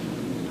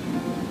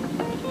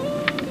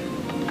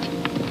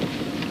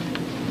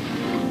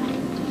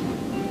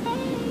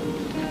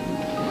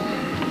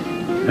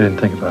 I didn't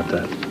think about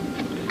that.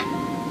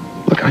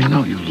 Look, I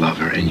know you love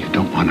her and you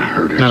don't want to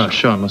hurt her. No,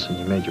 Sean, listen,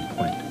 you made your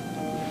point.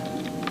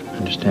 I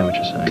understand what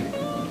you're saying.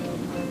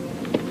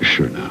 You're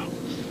sure now?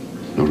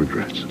 No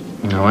regrets?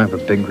 No, I have a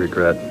big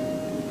regret.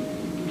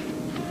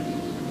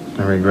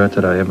 I regret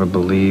that I ever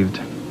believed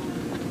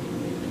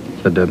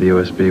the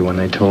WSB when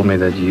they told me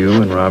that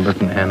you and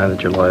Robert and Anna,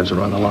 that your lives were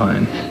on the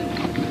line.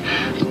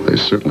 Well, they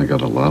certainly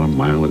got a lot of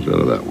mileage out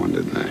of that one,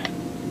 didn't they?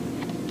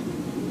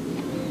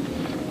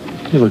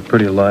 You look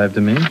pretty alive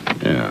to me.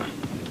 Yeah.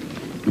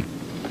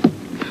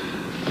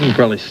 You can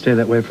probably stay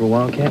that way for a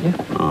while, can't you?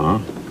 Uh-huh.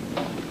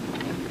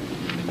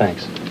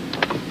 Thanks.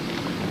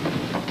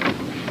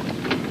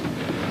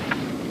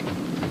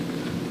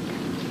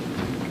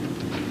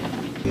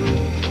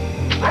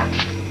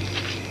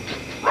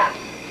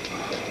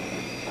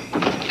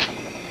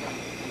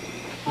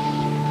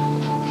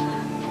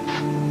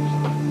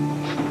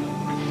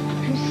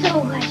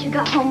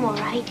 Got home all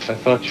right. I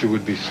thought you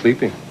would be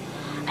sleeping.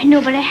 I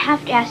know, but I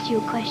have to ask you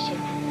a question.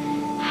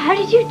 How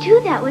did you do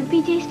that with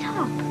BJ's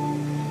top?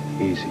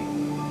 Easy.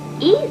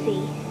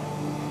 Easy?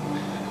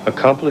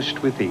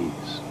 Accomplished with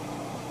ease.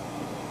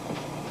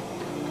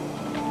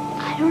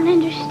 I don't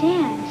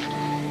understand.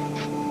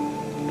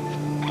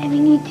 I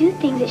mean, you do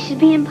things that should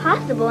be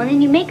impossible, and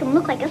then you make them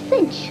look like a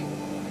cinch.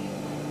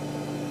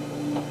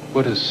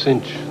 What does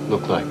cinch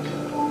look like?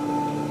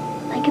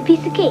 Like a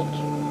piece of cake.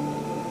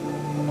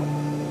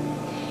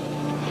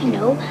 You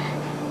know,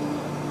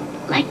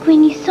 like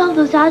when you solve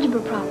those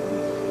algebra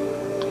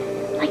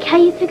problems. Like how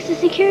you fix the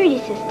security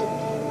system.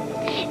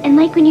 And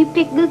like when you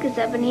pick Lucas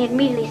up and he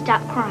immediately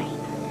stopped crying.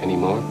 Any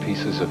more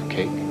pieces of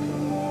cake?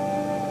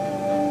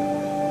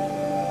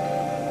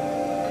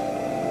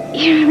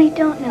 You really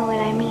don't know what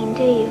I mean,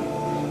 do you?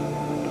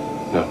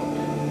 No.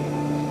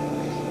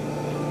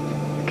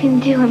 You can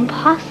do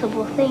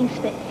impossible things,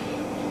 but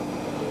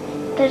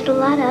there's a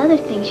lot of other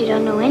things you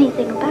don't know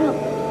anything about.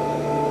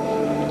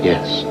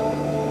 Yes.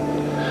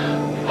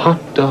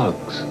 Hot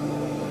dogs.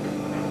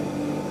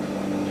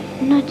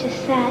 Not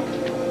just that.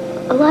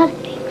 A lot of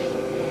things.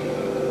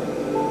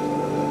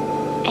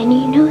 And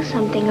you know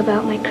something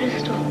about my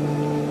crystal.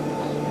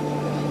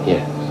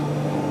 Yes.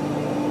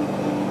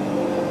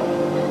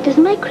 Does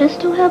my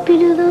crystal help you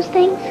do those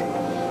things?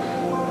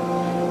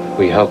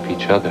 We help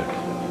each other.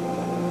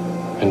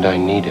 And I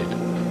need it.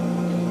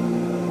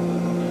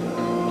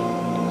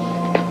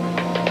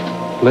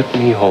 Let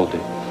me hold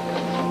it.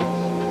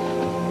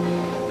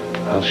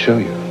 I'll show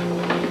you.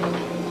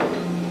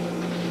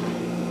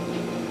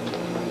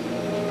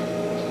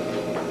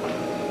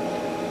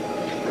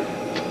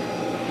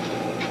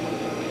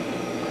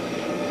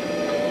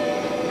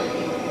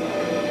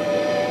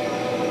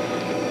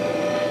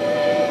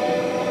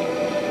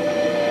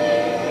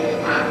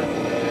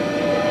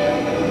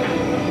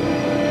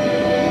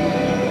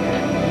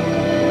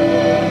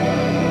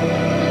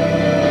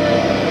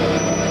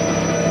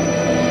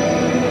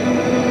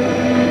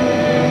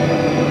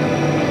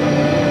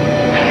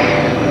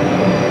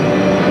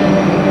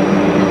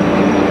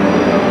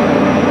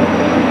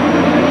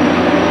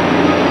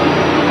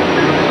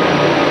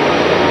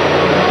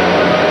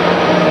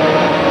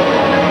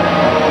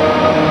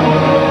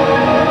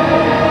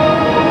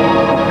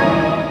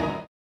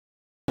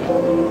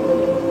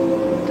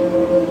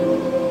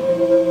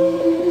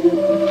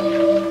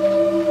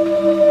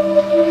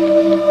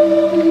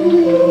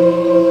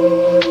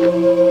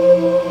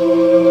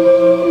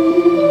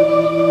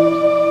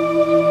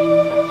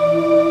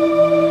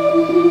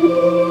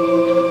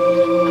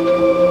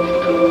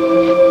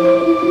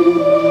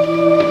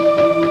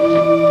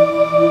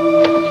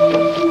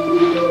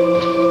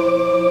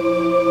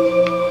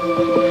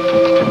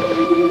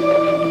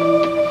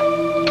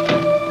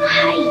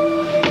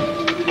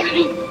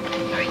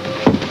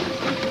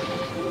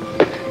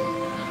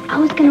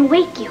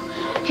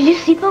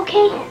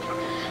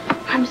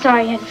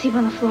 Sorry, I had to sleep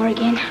on the floor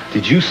again.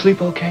 Did you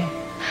sleep okay?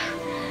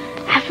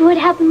 After what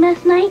happened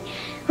last night,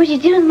 what you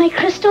did with my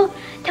crystal,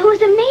 that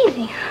was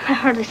amazing. I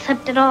hardly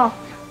slept at all.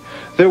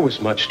 There was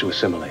much to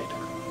assimilate.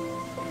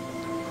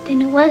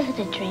 Then it wasn't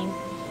a dream.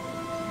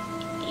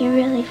 You're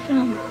really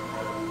from?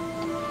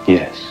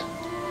 Yes.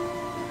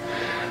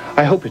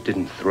 I hope it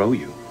didn't throw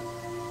you.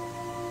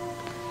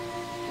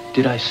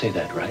 Did I say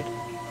that right?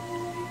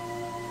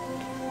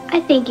 I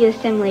think you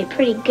assimilate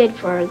pretty good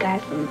for a guy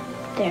from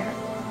there.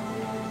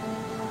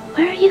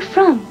 Where are you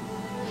from?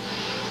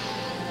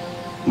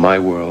 My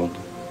world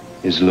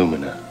is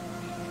Lumina.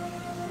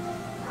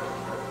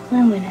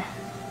 Lumina.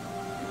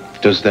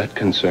 Does that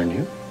concern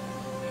you?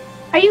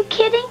 Are you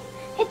kidding?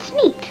 It's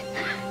neat.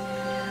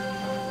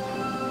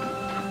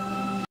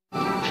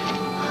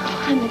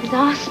 I'm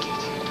exhausted.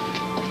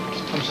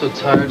 I'm so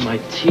tired, my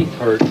teeth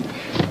hurt.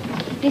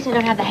 At least I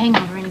don't have the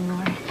hangover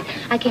anymore.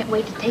 I can't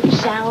wait to take a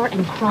shower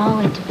and crawl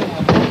into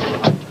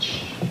bed.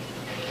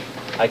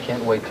 I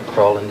can't wait to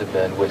crawl into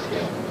bed with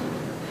you.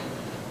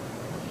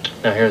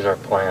 Now, here's our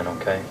plan,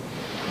 okay?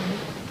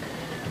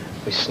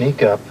 We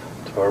sneak up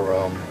to our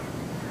room.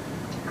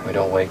 We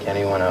don't wake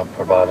anyone up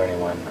or bother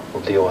anyone.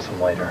 We'll deal with them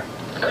later.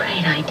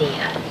 Great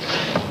idea.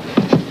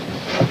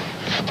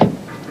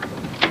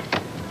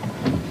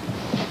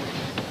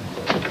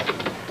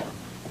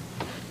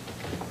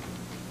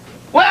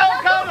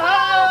 Welcome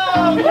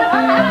home!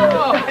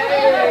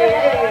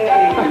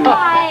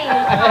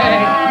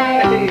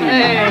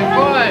 Hey,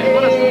 boy,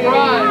 what a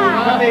surprise,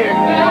 huh? Come here.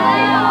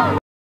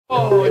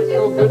 Oh, it's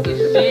so good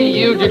to see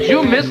you. Did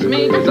you miss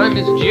me? Because I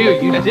missed you.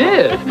 You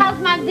did. How's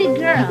my big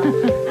girl?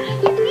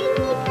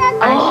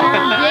 I sure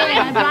did.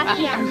 I brought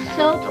you some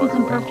soaps and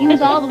some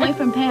perfumes all the way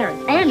from Paris.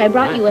 And I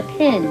brought you a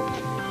pin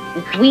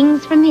with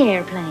wings from the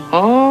airplane.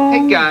 Oh.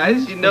 Hey,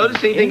 guys, you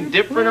notice anything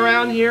different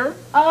around here?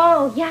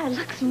 Oh, yeah, it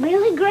looks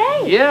really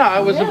great. Yeah, I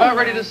was about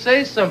ready to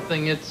say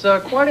something. It's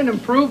quite an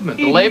improvement.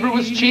 The labor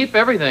was cheap,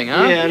 everything,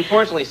 huh? Yeah,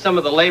 unfortunately, some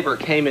of the labor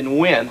came and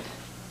went.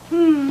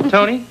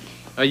 Tony,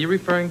 are you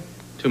referring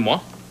to moi?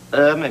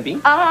 Maybe.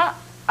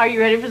 Are you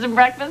ready for some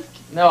breakfast?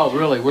 No,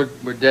 really,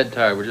 we're dead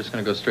tired. We're just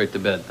going to go straight to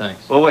bed,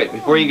 thanks. Well, wait,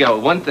 before you go,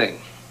 one thing.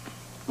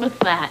 What's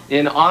that?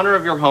 In honor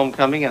of your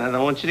homecoming, and I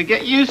don't want you to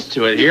get used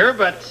to it here,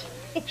 but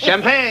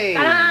champagne.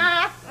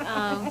 I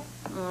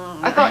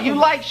thought you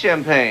liked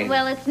champagne.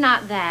 Well, it's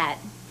not that.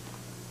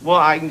 Well,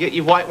 I can get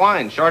you white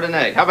wine,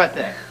 Chardonnay. How about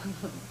that?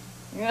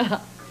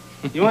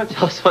 You want to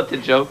tell us what the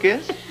joke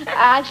is?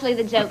 Actually,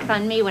 the joke's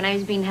on me when I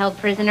was being held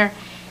prisoner.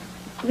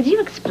 Would you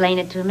explain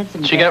it to him?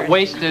 It's She got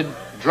wasted,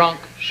 drunk,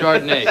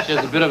 Chardonnay. She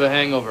has a bit of a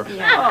hangover.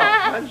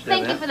 Yeah.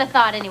 Thank you for the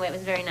thought anyway. It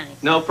was very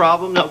nice. No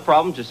problem, no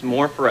problem. Just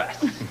more for us.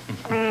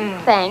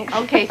 Thanks.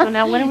 Okay, so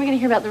now when are we going to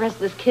hear about the rest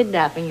of this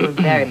kidnapping? You were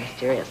very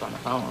mysterious on the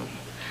phone.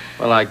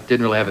 Well, I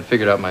didn't really have it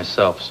figured out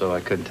myself, so I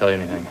couldn't tell you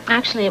anything.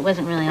 Actually, it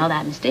wasn't really all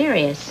that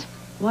mysterious.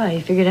 Why,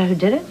 you figured out who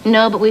did it?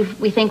 No, but we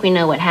think we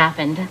know what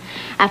happened.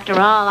 After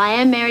all, I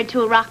am married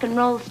to a rock and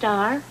roll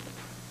star.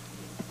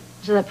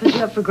 So that puts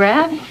you up for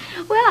grabs?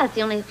 Well, that's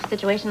the only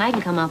situation I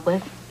can come up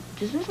with.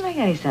 Does this make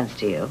any sense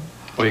to you?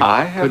 We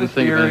I have couldn't a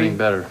think of theory. anything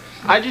better.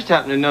 I just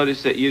happened to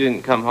notice that you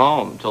didn't come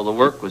home till the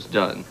work was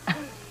done.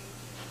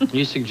 Are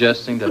you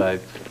suggesting that I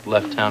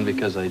left town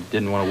because I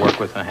didn't want to work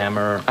with a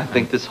hammer? I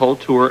think this whole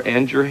tour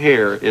and your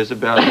hair is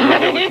about your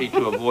ability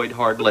to avoid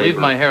hard labor. Leave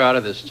my hair out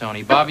of this,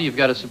 Tony. Bobby, you've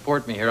got to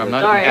support me here. I'm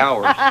not Sorry.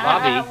 Hours.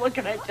 Bobby. What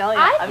can I tell you?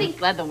 I I'm think-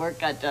 glad the work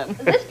got done.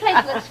 This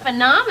place looks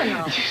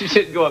phenomenal. You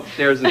should go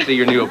upstairs and see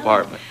your new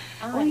apartment.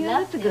 Oh,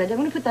 yeah, that's a good idea. I'm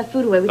going to put that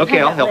food away. We Okay,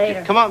 can I'll have help later.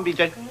 you. Come on,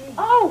 BJ.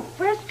 Oh,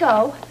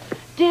 Frisco.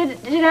 Did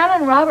Anna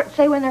and Robert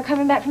say when they're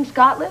coming back from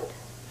Scotland?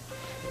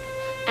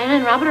 Anna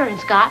and Robert are in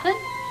Scotland?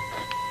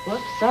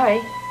 Whoops, sorry.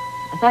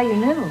 I thought you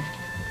knew.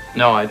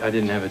 No, I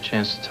didn't have a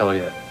chance to tell her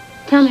yet.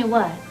 Tell me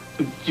what?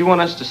 Do you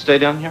want us to stay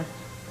down here?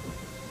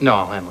 No,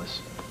 I'll handle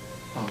this.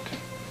 Okay.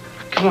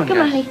 Come on, Come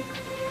on, guys. honey.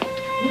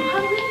 You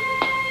hungry?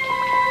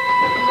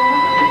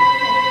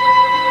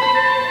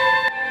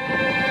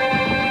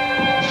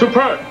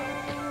 Superb.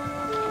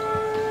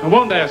 I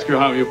won't ask you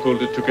how you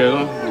pulled it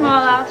together. Well,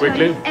 I'll tell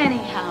Quickly. you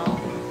anyhow.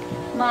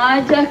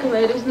 My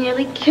decorators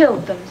nearly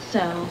killed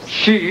themselves.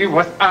 She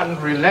was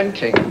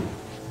unrelenting.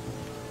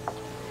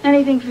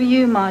 Anything for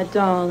you, my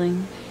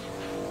darling.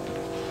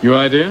 Your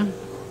idea?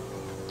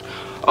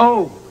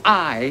 Oh,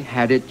 I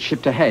had it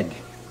shipped ahead.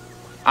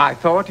 I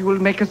thought it will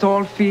make us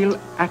all feel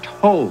at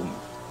home.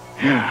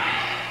 Yeah,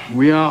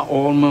 we are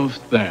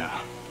almost there.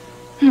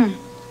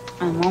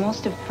 I'm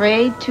almost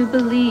afraid to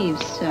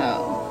believe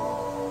so.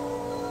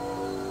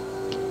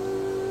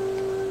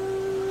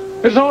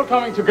 It's all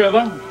coming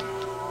together.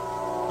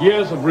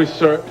 Years of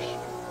research,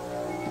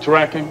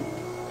 tracking,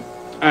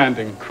 and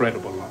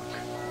incredible luck.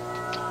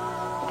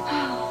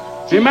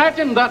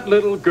 Imagine that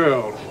little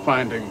girl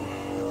finding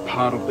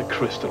part of the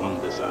crystal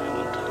on this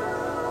island.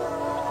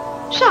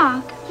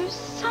 Jacques, there's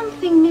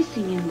something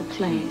missing in the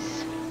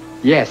place.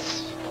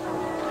 Yes,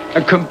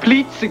 a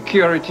complete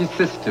security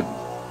system.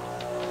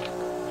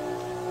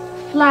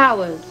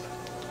 Flowers.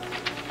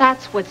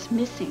 That's what's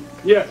missing.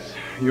 Yes,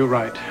 you're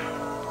right.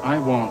 I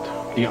want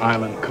the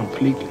island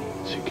completely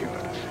secured.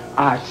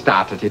 I've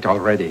started it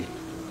already.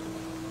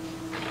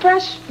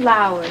 Fresh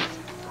flowers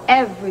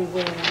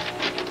everywhere.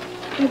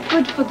 They're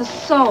good for the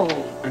soul.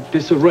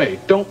 Disarray,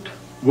 don't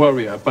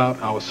worry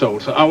about our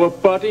souls. Our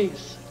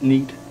bodies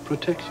need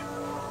protection.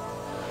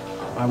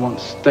 I want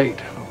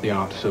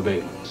state-of-the-art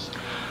surveillance.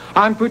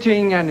 I'm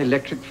putting an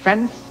electric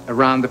fence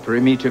around the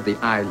perimeter of the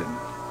island.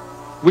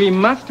 We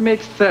must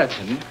make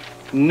certain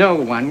no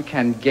one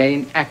can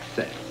gain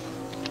access.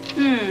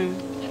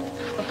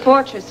 A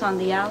fortress on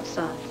the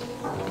outside,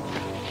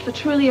 but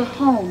truly a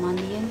home on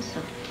the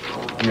inside.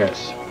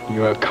 Yes,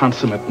 you're a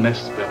consummate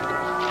nest builder.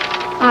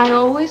 I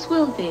always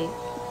will be,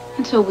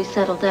 until we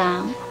settle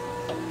down.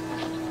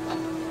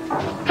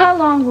 How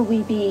long will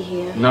we be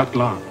here? Not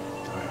long,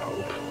 I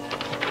hope.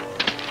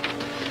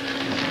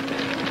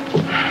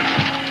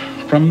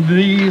 From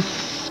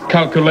these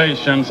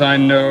calculations, I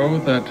know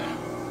that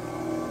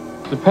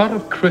the pot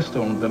of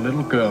crystal the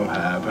little girl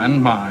have,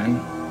 and mine,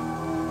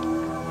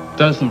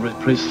 doesn't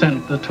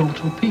represent the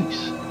total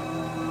piece.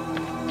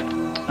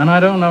 And I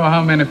don't know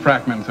how many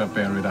fragments are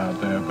buried out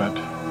there, but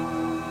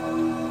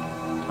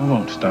I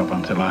won't stop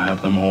until I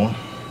have them all.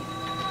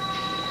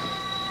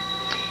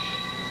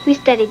 We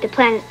studied the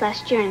planets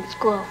last year in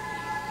school.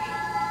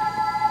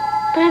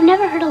 But I've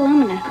never heard of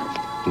Lumina.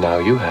 Now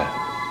you have.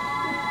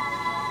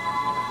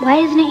 Why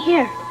isn't it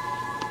here?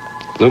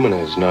 Lumina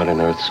is not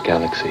in Earth's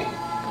galaxy.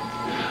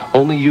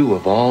 Only you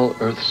of all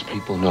Earth's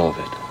people know of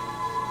it.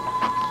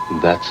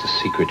 And that's a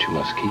secret you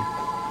must keep.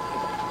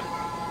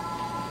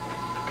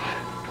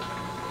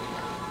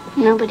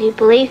 Nobody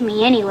believed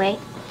me anyway.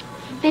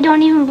 They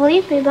don't even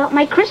believe me about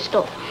my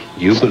crystal.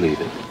 You believe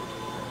it.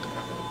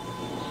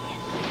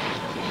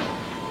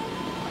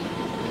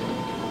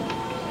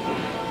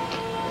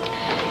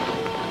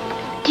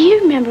 Do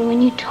you remember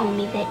when you told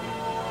me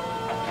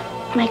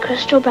that my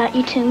crystal brought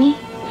you to me?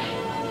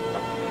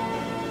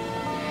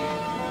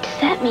 Does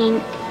that mean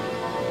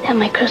that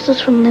my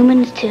crystal's from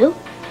Lumines too?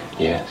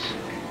 Yes.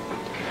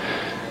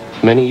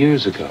 Many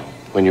years ago,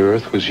 when your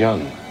Earth was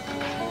young,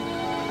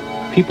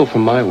 people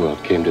from my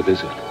world came to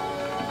visit.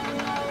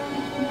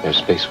 Their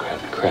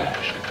spacecraft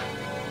crashed.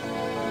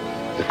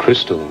 The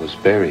crystal was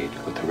buried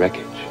with the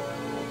wreckage.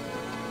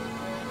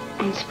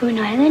 On Spoon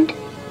Island?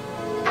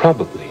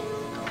 Probably.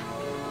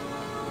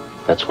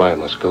 That's why I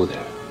must go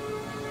there.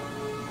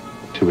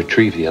 To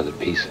retrieve the other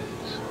pieces.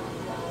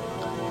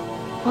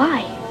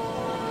 Why?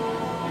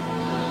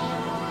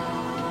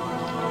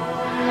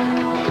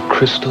 The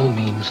crystal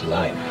means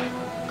life.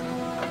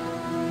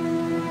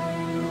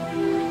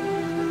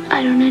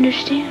 I don't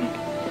understand.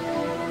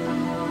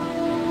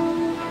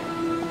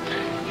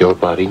 Your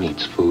body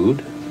needs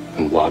food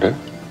and water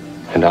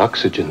and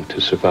oxygen to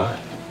survive.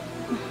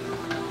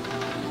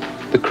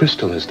 The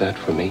crystal is that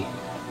for me.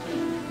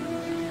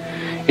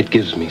 It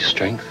gives me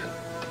strength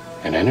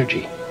and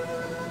energy.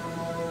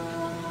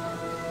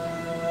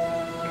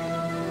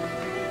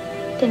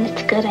 Then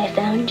it's good I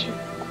found you.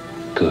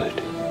 Good.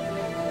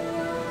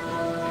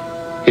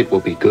 It will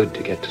be good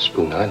to get to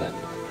Spoon Island.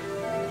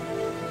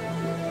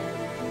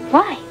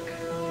 Why?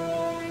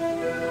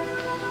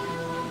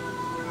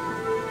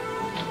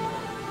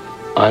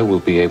 I will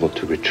be able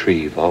to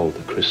retrieve all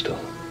the crystal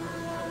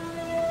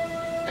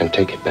and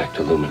take it back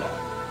to Lumina.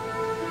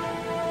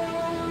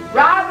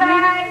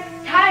 Robert,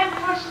 time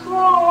for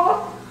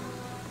school.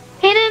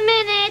 In a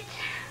minute.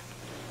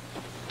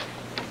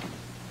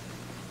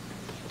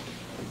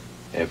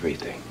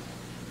 Everything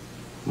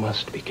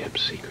must be kept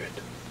secret.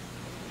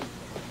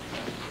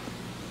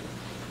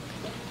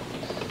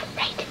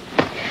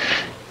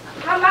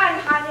 Come on,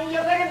 honey,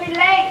 you're gonna be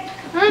late.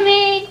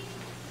 Honey.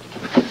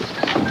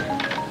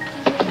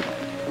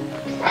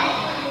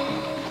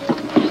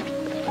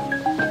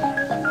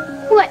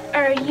 What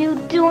are you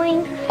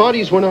doing?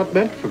 Bodies were not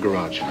meant for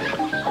garage.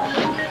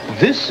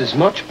 This is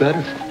much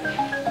better.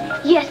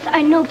 Yes,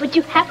 I know, but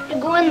you have to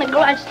go in the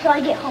garage till I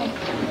get home.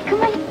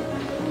 Come on.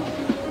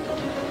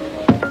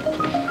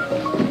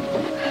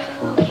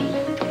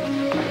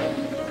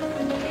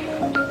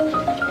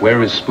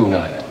 Where is Spoon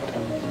Island?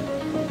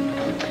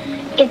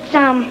 It's,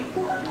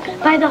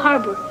 by the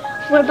harbor,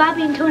 where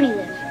Bobby and Tony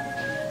live.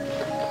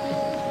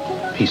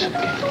 Piece of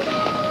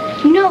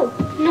cake. No,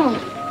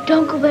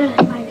 don't go there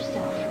by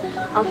yourself.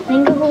 I'll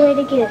think of a way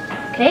to get us,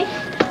 okay?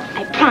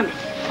 I promise.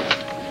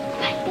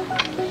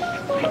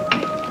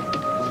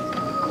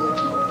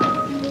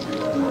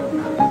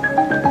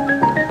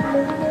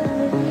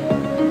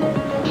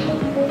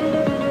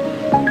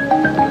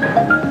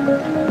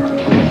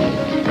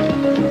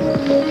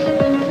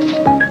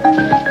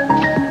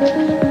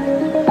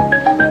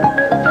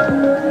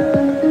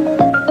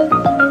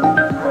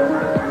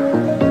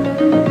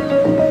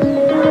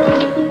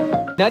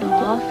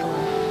 Awful.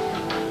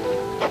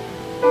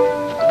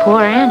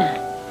 Poor Anna.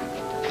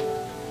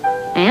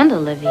 And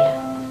Olivia.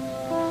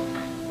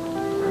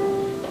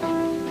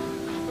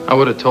 I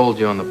would have told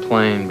you on the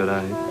plane, but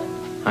I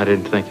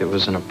didn't think it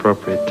was an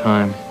appropriate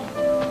time.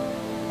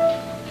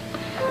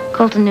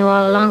 Colton knew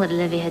all along that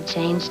Olivia had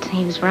changed.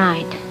 He was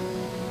right.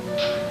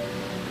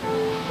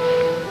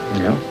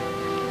 Yeah.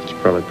 It's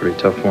probably pretty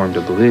tough for him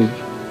to believe.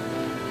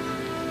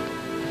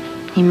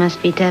 He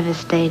must be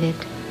devastated.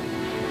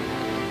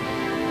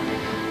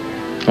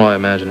 Well, I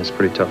imagine it's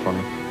pretty tough on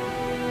him.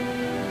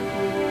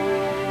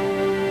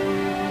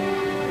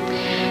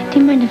 Do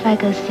you mind if I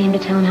go see him to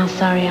tell him how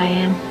sorry I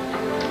am?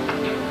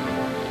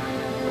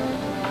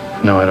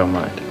 No, I don't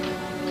mind.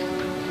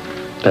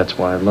 That's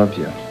why I love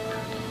you.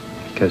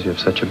 Because you have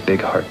such a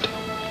big heart.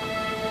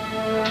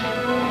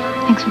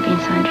 Thanks for being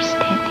so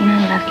understanding.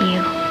 I love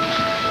you.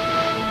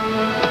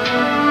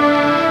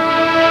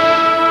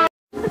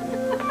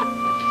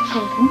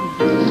 Colton?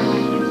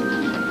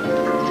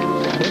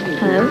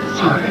 Hello? Hi.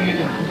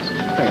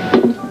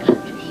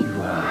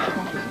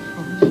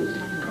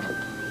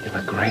 You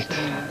look great.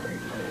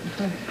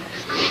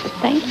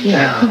 Thank you.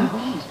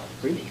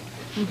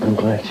 I'm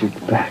glad you're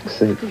back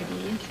safe.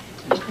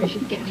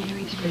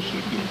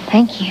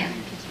 Thank you.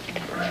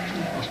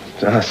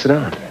 Sit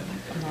down. I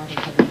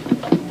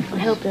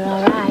hope you're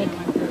all right.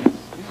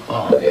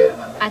 Oh,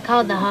 yeah. I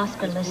called the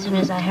hospital as soon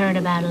as I heard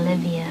about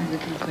Olivia.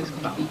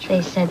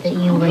 They said that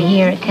you were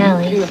here at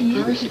Kelly's.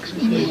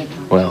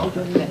 Well,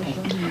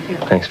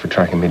 thanks for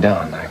tracking me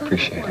down. I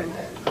appreciate it.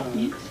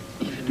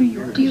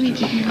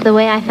 The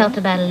way I felt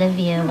about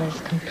Olivia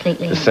was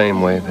completely... The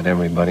same way that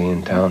everybody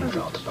in town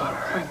felt about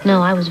her.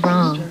 No, I was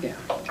wrong.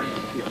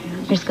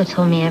 Frisco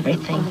told me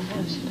everything.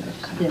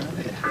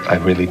 I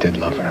really did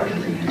love her.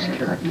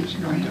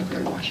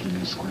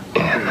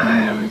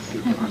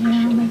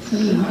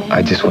 And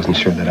I just wasn't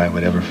sure that I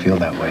would ever feel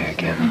that way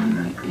again.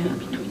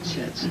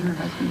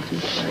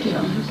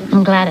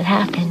 I'm glad it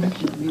happened.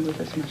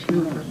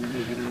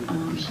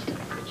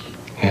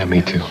 Yeah,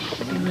 me too.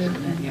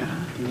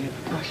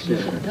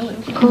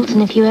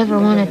 Colton, if you ever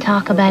want to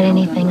talk about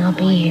anything, I'll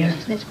be here.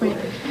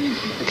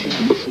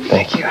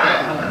 Thank you.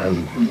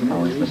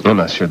 I'm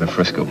not sure that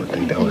Frisco would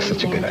think that was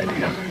such a good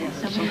idea.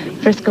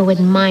 Frisco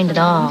wouldn't mind at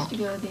all.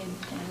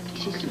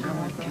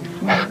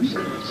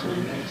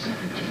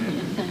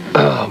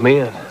 Oh,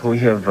 man, we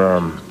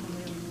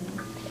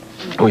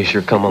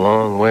sure come a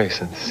long way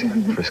since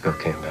Frisco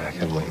came back,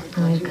 haven't we?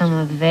 We've come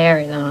a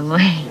very long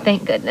way,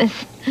 thank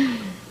goodness.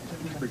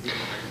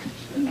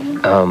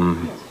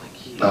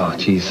 Oh,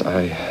 geez,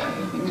 I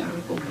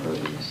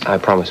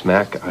promised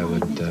Mac I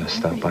would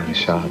stop by the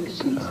shop.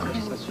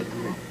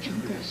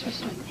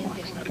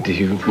 Do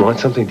you want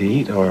something to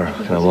eat, or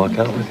can I walk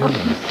out with you?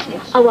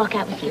 I'll walk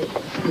out with you.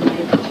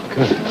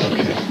 Good,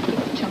 okay.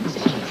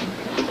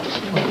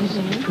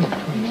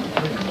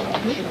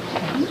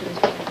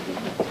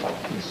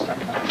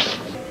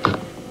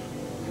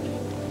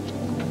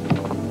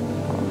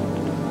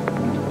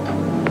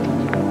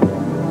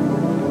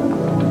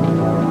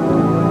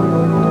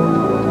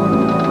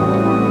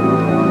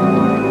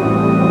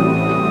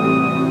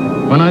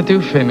 When I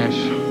do finish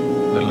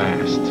the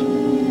last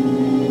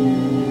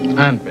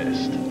and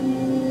best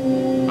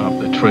of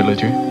the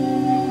trilogy,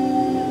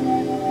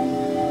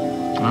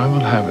 I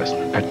will have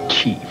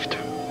achieved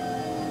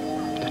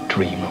the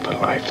dream of a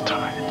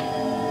lifetime.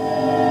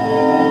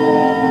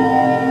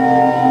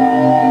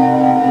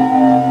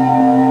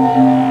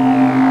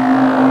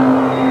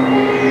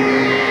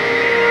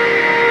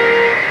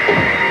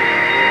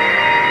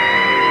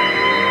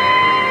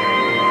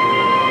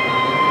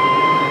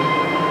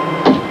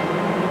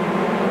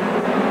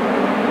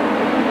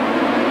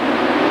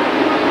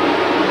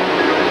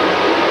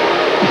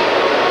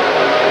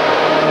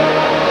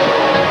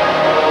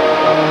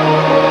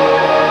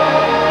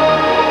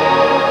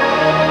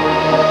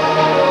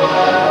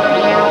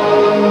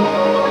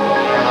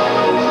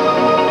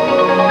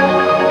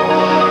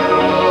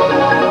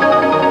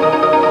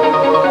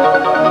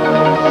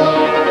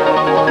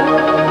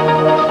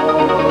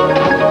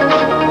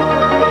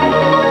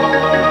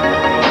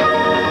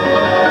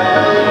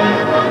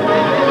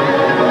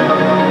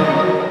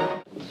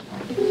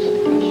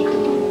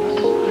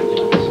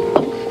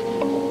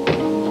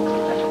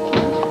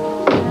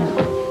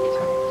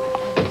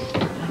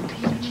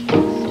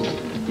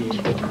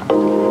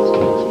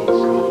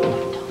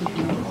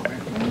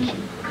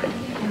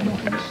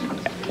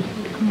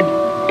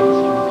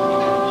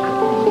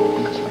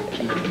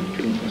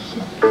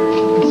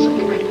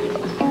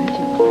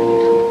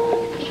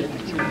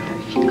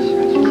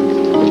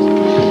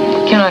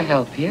 Can I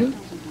help you?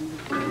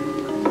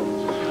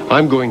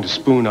 I'm going to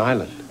Spoon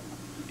Island.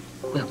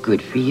 Well,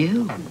 good for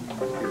you.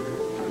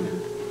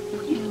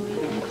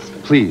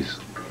 Please,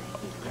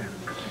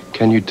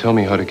 can you tell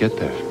me how to get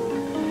there?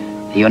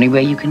 The only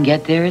way you can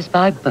get there is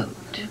by boat.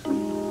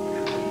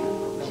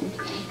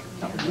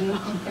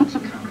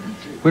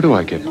 Where do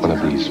I get one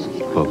of these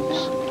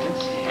boats?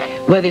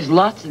 Well, there's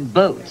lots of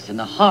boats in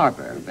the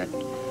harbor, but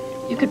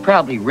you could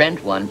probably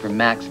rent one from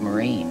Max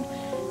Marine.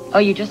 Oh,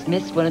 you just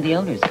missed one of the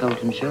owners,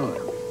 Colton Shore.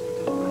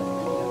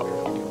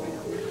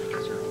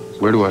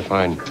 Where do I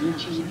find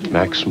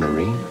Max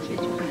Marine?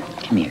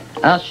 Come here,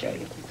 I'll show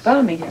you.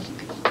 Follow me here.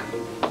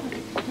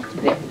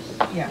 There.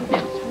 Yeah.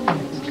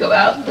 Go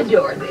out the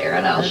door there,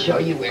 and I'll show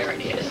you where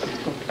it is.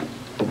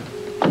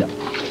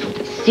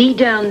 See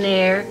down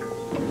there,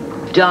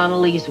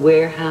 Donnelly's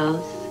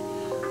warehouse?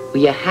 Well,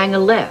 you hang a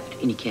left,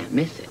 and you can't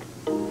miss it.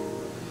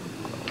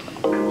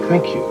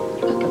 Thank you.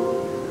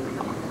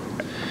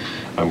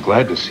 I'm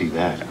glad to see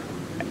that.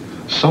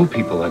 Some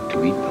people like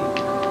to eat them.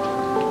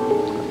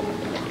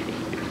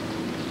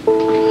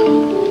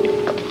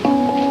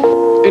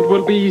 It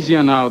will be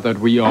easier now that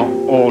we are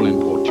all in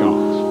Port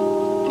Johns.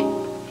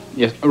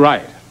 Yes,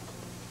 right.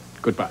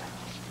 Goodbye.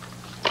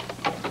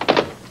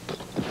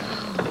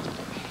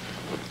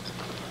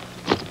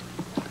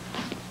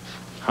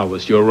 How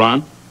was your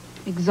run?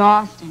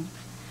 Exhausting.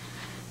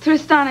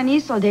 Tristan and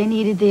Isolde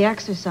needed the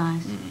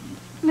exercise.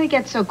 They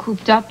get so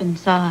cooped up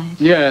inside.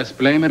 Yes,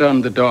 blame it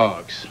on the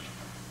dogs.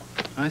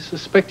 I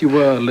suspect you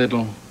were a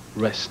little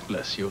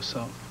restless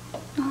yourself.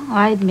 Oh,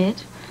 I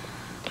admit,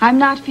 I'm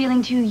not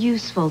feeling too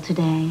useful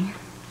today.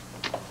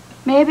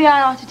 Maybe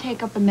I ought to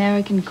take up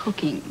American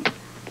cooking.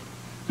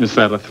 Is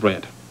that a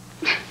threat?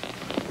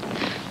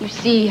 You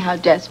see how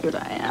desperate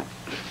I am.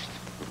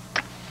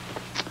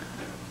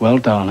 Well,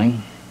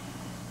 darling,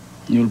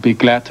 you'll be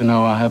glad to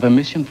know I have a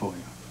mission for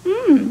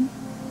you.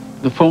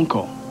 The phone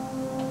call,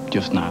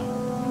 just now.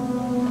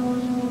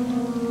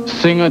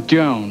 Singer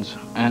Jones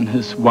and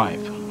his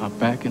wife are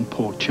back in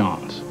Port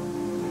Johns.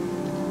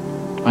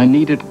 I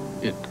needed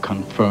it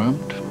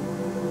confirmed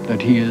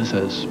that he is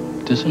as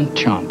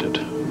disenchanted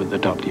with the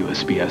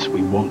WSB as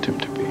we want him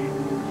to be.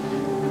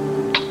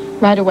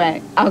 Right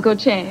away. I'll go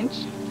change.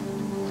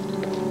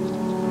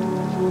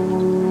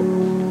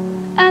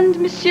 And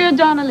Monsieur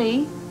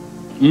Donnelly?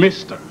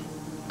 Mr.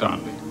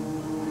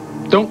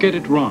 Donnelly. Don't get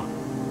it wrong.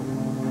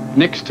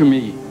 Next to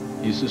me,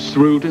 he's the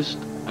shrewdest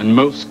and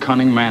most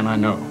cunning man I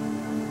know.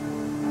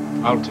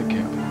 I'll take care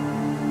of him.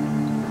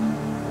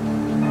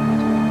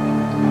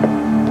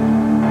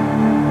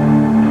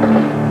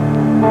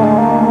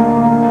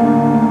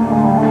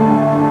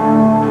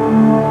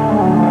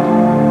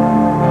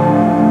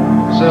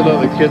 Send all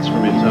the kids for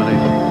me, Tony.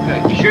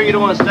 Okay, you sure you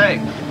don't want to stay?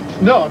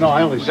 No,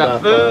 I only got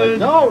stopped food?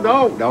 by.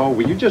 No.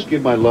 Will you just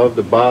give my love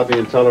to Bobby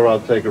and tell her I'll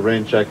take a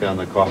rain check on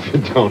the coffee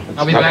and donuts?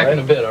 I'll be back in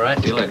a bit, all right?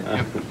 See you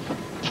later.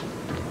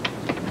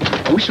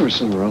 I wish there was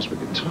somewhere else we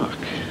could talk.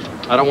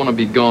 I don't want to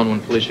be gone when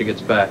Felicia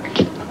gets back.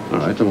 All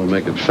right, then we'll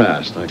make it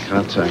fast. I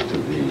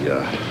contacted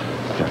the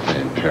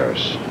cafe in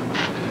Paris.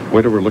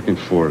 Waiter we're looking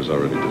for has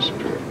already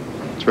disappeared.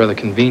 It's rather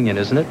convenient,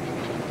 isn't it?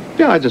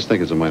 Yeah, I just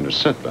think it's a minor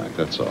setback,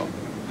 that's all.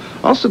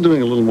 Also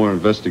doing a little more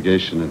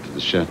investigation into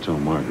the Chateau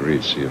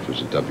Marguerite, see if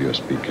there's a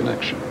WSB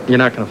connection. You're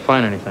not going to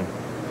find anything.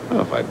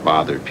 Well, if I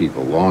bother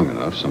people long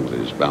enough,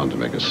 somebody's bound to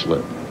make a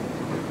slip.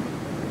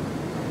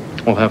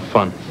 We'll have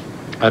fun.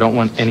 I don't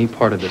want any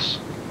part of this.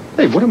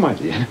 Hey, what am I,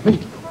 the enemy?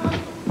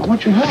 I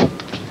want your help.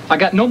 I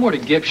got no more to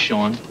give,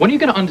 Sean. When are you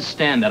going to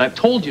understand that? I've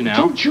told you now.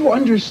 Don't you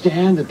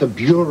understand that the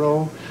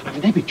Bureau, I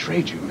mean, they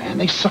betrayed you, man.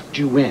 They sucked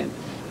you in.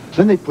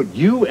 Then they put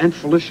you and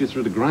Felicia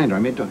through the grinder. I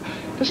mean,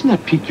 doesn't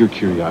that pique your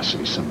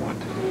curiosity somewhat?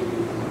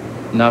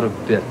 Not a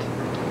bit.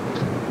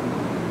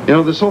 You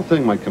know, this whole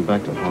thing might come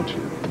back to haunt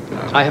you.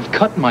 I have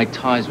cut my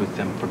ties with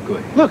them for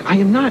good. Look, I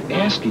am not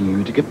asking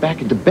you to get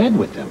back into bed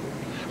with them.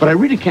 But I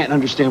really can't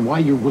understand why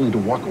you're willing to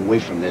walk away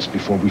from this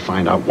before we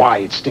find out why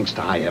it stinks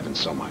to high heaven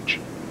so much.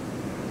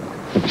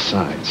 And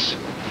besides,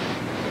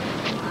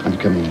 I'm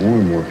becoming more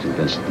and more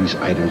convinced that these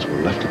items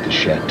were left at the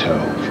chateau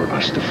for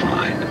us to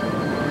find.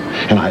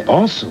 And I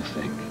also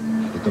think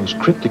that those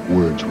cryptic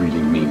words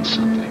really mean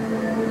something.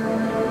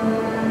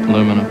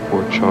 Lumina,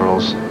 Port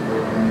Charles,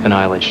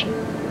 Annihilation.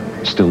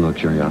 Still no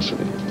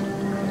curiosity.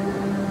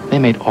 They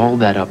made all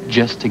that up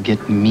just to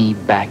get me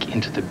back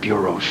into the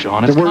Bureau,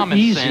 Sean. It's There were common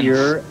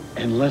easier sense.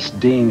 and less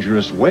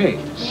dangerous ways.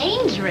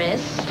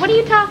 Dangerous? What are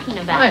you talking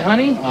about? Hi,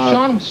 honey.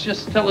 Sean was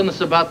just telling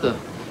us about the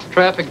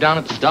traffic down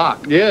at the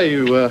dock. Yeah,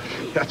 you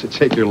got to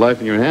take your life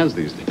in your hands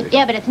these days.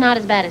 Yeah, but it's not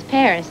as bad as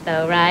Paris,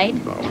 though, right?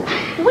 No.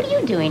 What are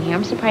you doing here?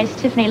 I'm surprised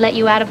Tiffany let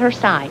you out of her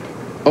sight.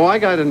 Oh, I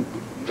got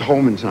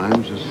home in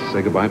time. Just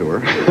say goodbye to her.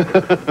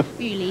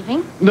 Are you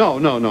leaving? No.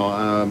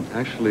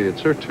 Actually, it's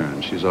her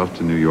turn. She's off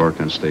to New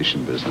York on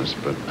station business.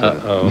 But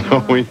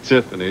knowing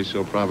Tiffany,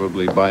 she'll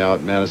probably buy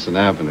out Madison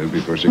Avenue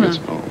before she gets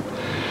home.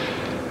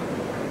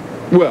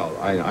 Well,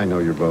 I know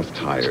you're both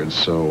tired,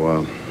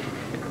 so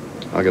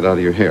I'll get out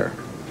of your hair.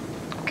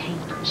 Okay.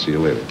 See you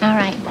later. All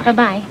right.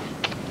 Bye-bye.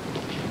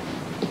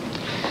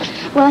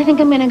 Well, I think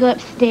I'm going to go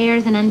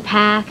upstairs and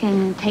unpack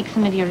and take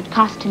some of your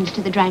costumes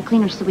to the dry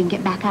cleaner so we can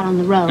get back out on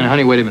the road. Now,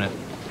 honey, wait a minute.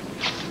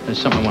 There's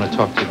something I want to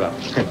talk to you about.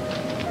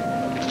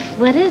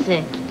 What is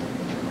it?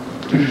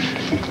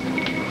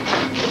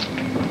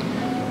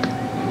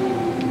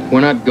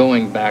 We're not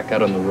going back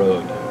out on the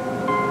road.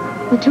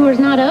 The tour's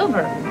not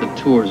over. The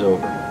tour's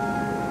over.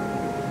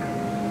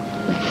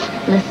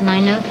 Listen, I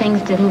know things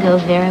didn't go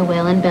very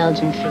well in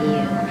Belgium for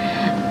you,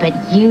 but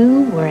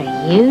you were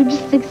a huge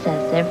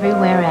success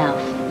everywhere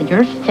else.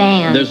 Your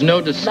fans. There's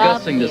no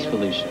discussing this,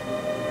 Felicia.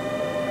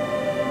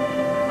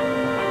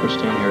 We're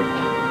staying here.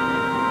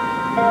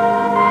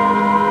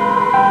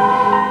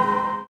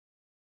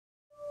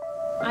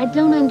 I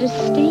don't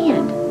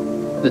understand.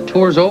 The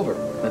tour's over.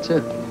 That's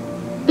it.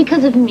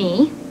 Because of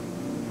me?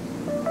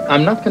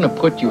 I'm not going to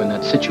put you in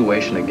that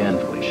situation again,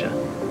 Felicia.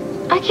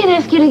 I can't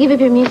ask you to give up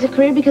your music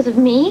career because of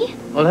me.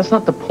 Well, that's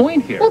not the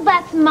point here. Well,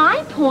 that's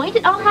my point.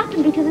 It all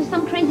happened because of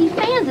some crazy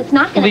fans. It's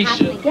not going to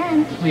happen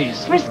again.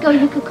 Please. Frisco,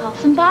 you could call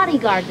some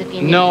bodyguards if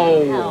you need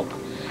some help.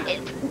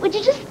 Would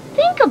you just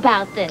think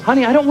about this?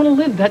 Honey, I don't want to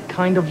live that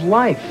kind of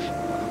life.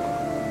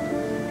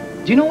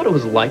 Do you know what it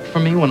was like for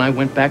me when I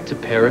went back to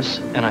Paris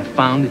and I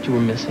found that you were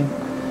missing?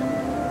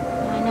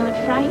 I know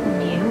it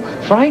frightened you.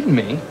 Frightened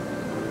me?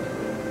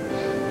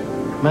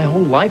 My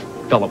whole life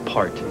fell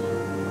apart.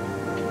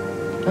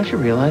 Don't you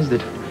realize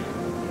that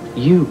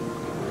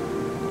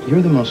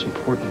you're the most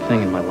important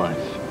thing in my life?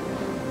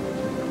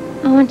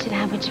 I want you to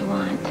have what you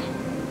want.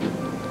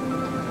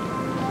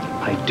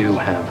 I do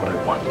have what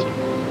I want.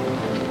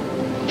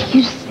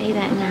 You say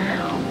that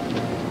now.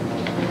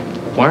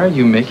 Why are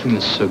you making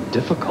this so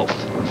difficult?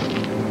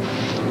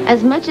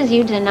 As much as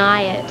you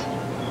deny it,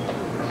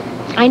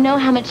 I know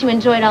how much you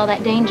enjoyed all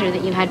that danger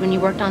that you had when you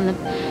worked on the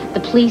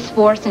police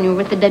force and you were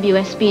with the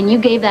WSB, and you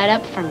gave that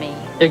up for me.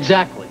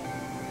 Exactly.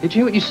 Did you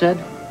hear what you said?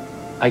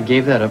 I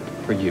gave that up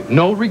for you.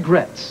 No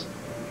regrets.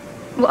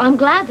 Well, I'm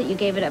glad that you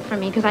gave it up for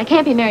me, because I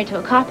can't be married to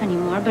a cop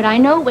anymore, but I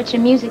know what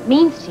your music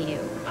means to you.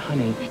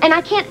 Honey. And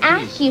I can't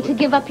ask you to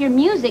give up your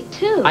music,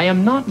 too. I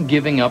am not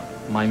giving up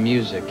my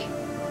music.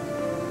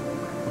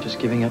 I'm just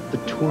giving up the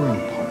touring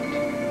part.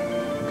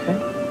 Okay?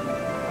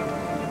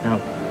 Now,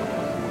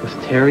 with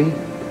Terry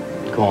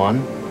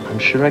gone, I'm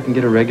sure I can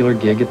get a regular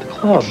gig at the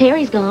club.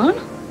 Terry's gone?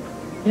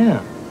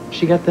 Yeah.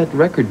 She got that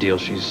record deal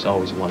she's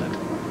always wanted.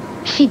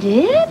 She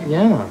did?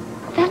 Yeah.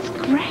 That's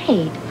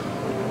great.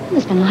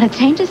 There's been a lot of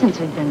changes since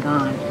we've been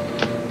gone.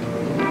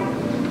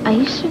 Are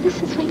you sure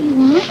this is what you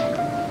want?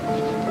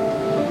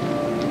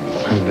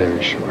 I'm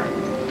very sure.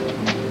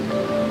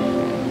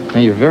 Now,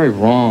 you're very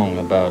wrong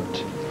about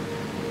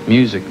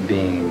music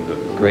being the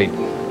great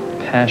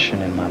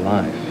passion in my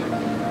life.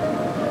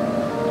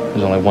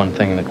 There's only one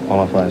thing that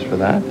qualifies for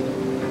that.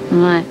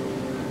 What?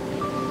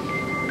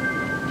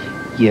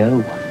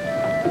 You.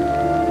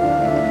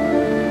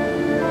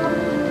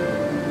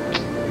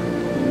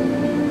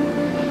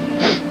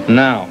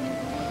 Now,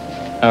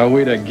 are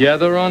we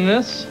together on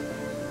this?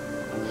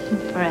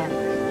 Forever.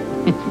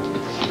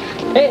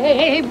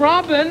 Hey,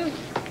 Robin.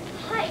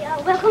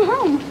 Hi, welcome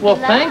home. Well,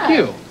 thank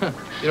you.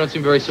 You don't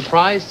seem very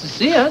surprised to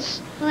see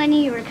us. Well, I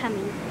knew you were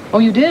coming. Oh,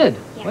 you did?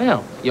 Yeah.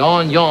 Well,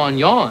 yawn, yawn,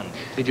 yawn.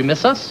 Did you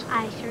miss us?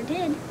 I sure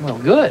did. Well,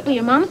 good. Well,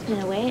 your mom's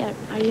been away.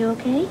 Are you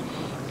okay?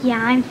 Yeah,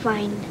 I'm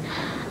fine.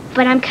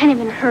 But I'm kind of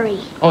in a hurry.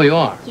 Oh, you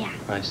are? Yeah.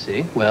 I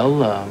see.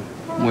 Well,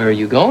 where are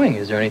you going?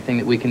 Is there anything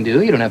that we can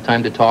do? You don't have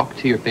time to talk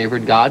to your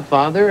favorite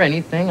godfather?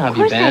 Anything? How have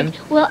you been?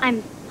 Well,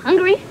 I'm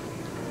hungry.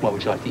 What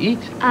would you like to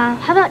eat?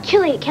 How about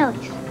chili at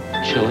Kelly's?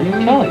 Chili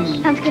at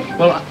Kelly's. Sounds good.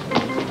 Well,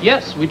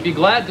 yes, we'd be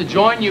glad to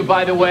join you,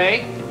 by the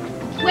way.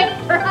 Wait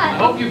for us. I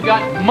hope you've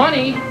got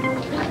money.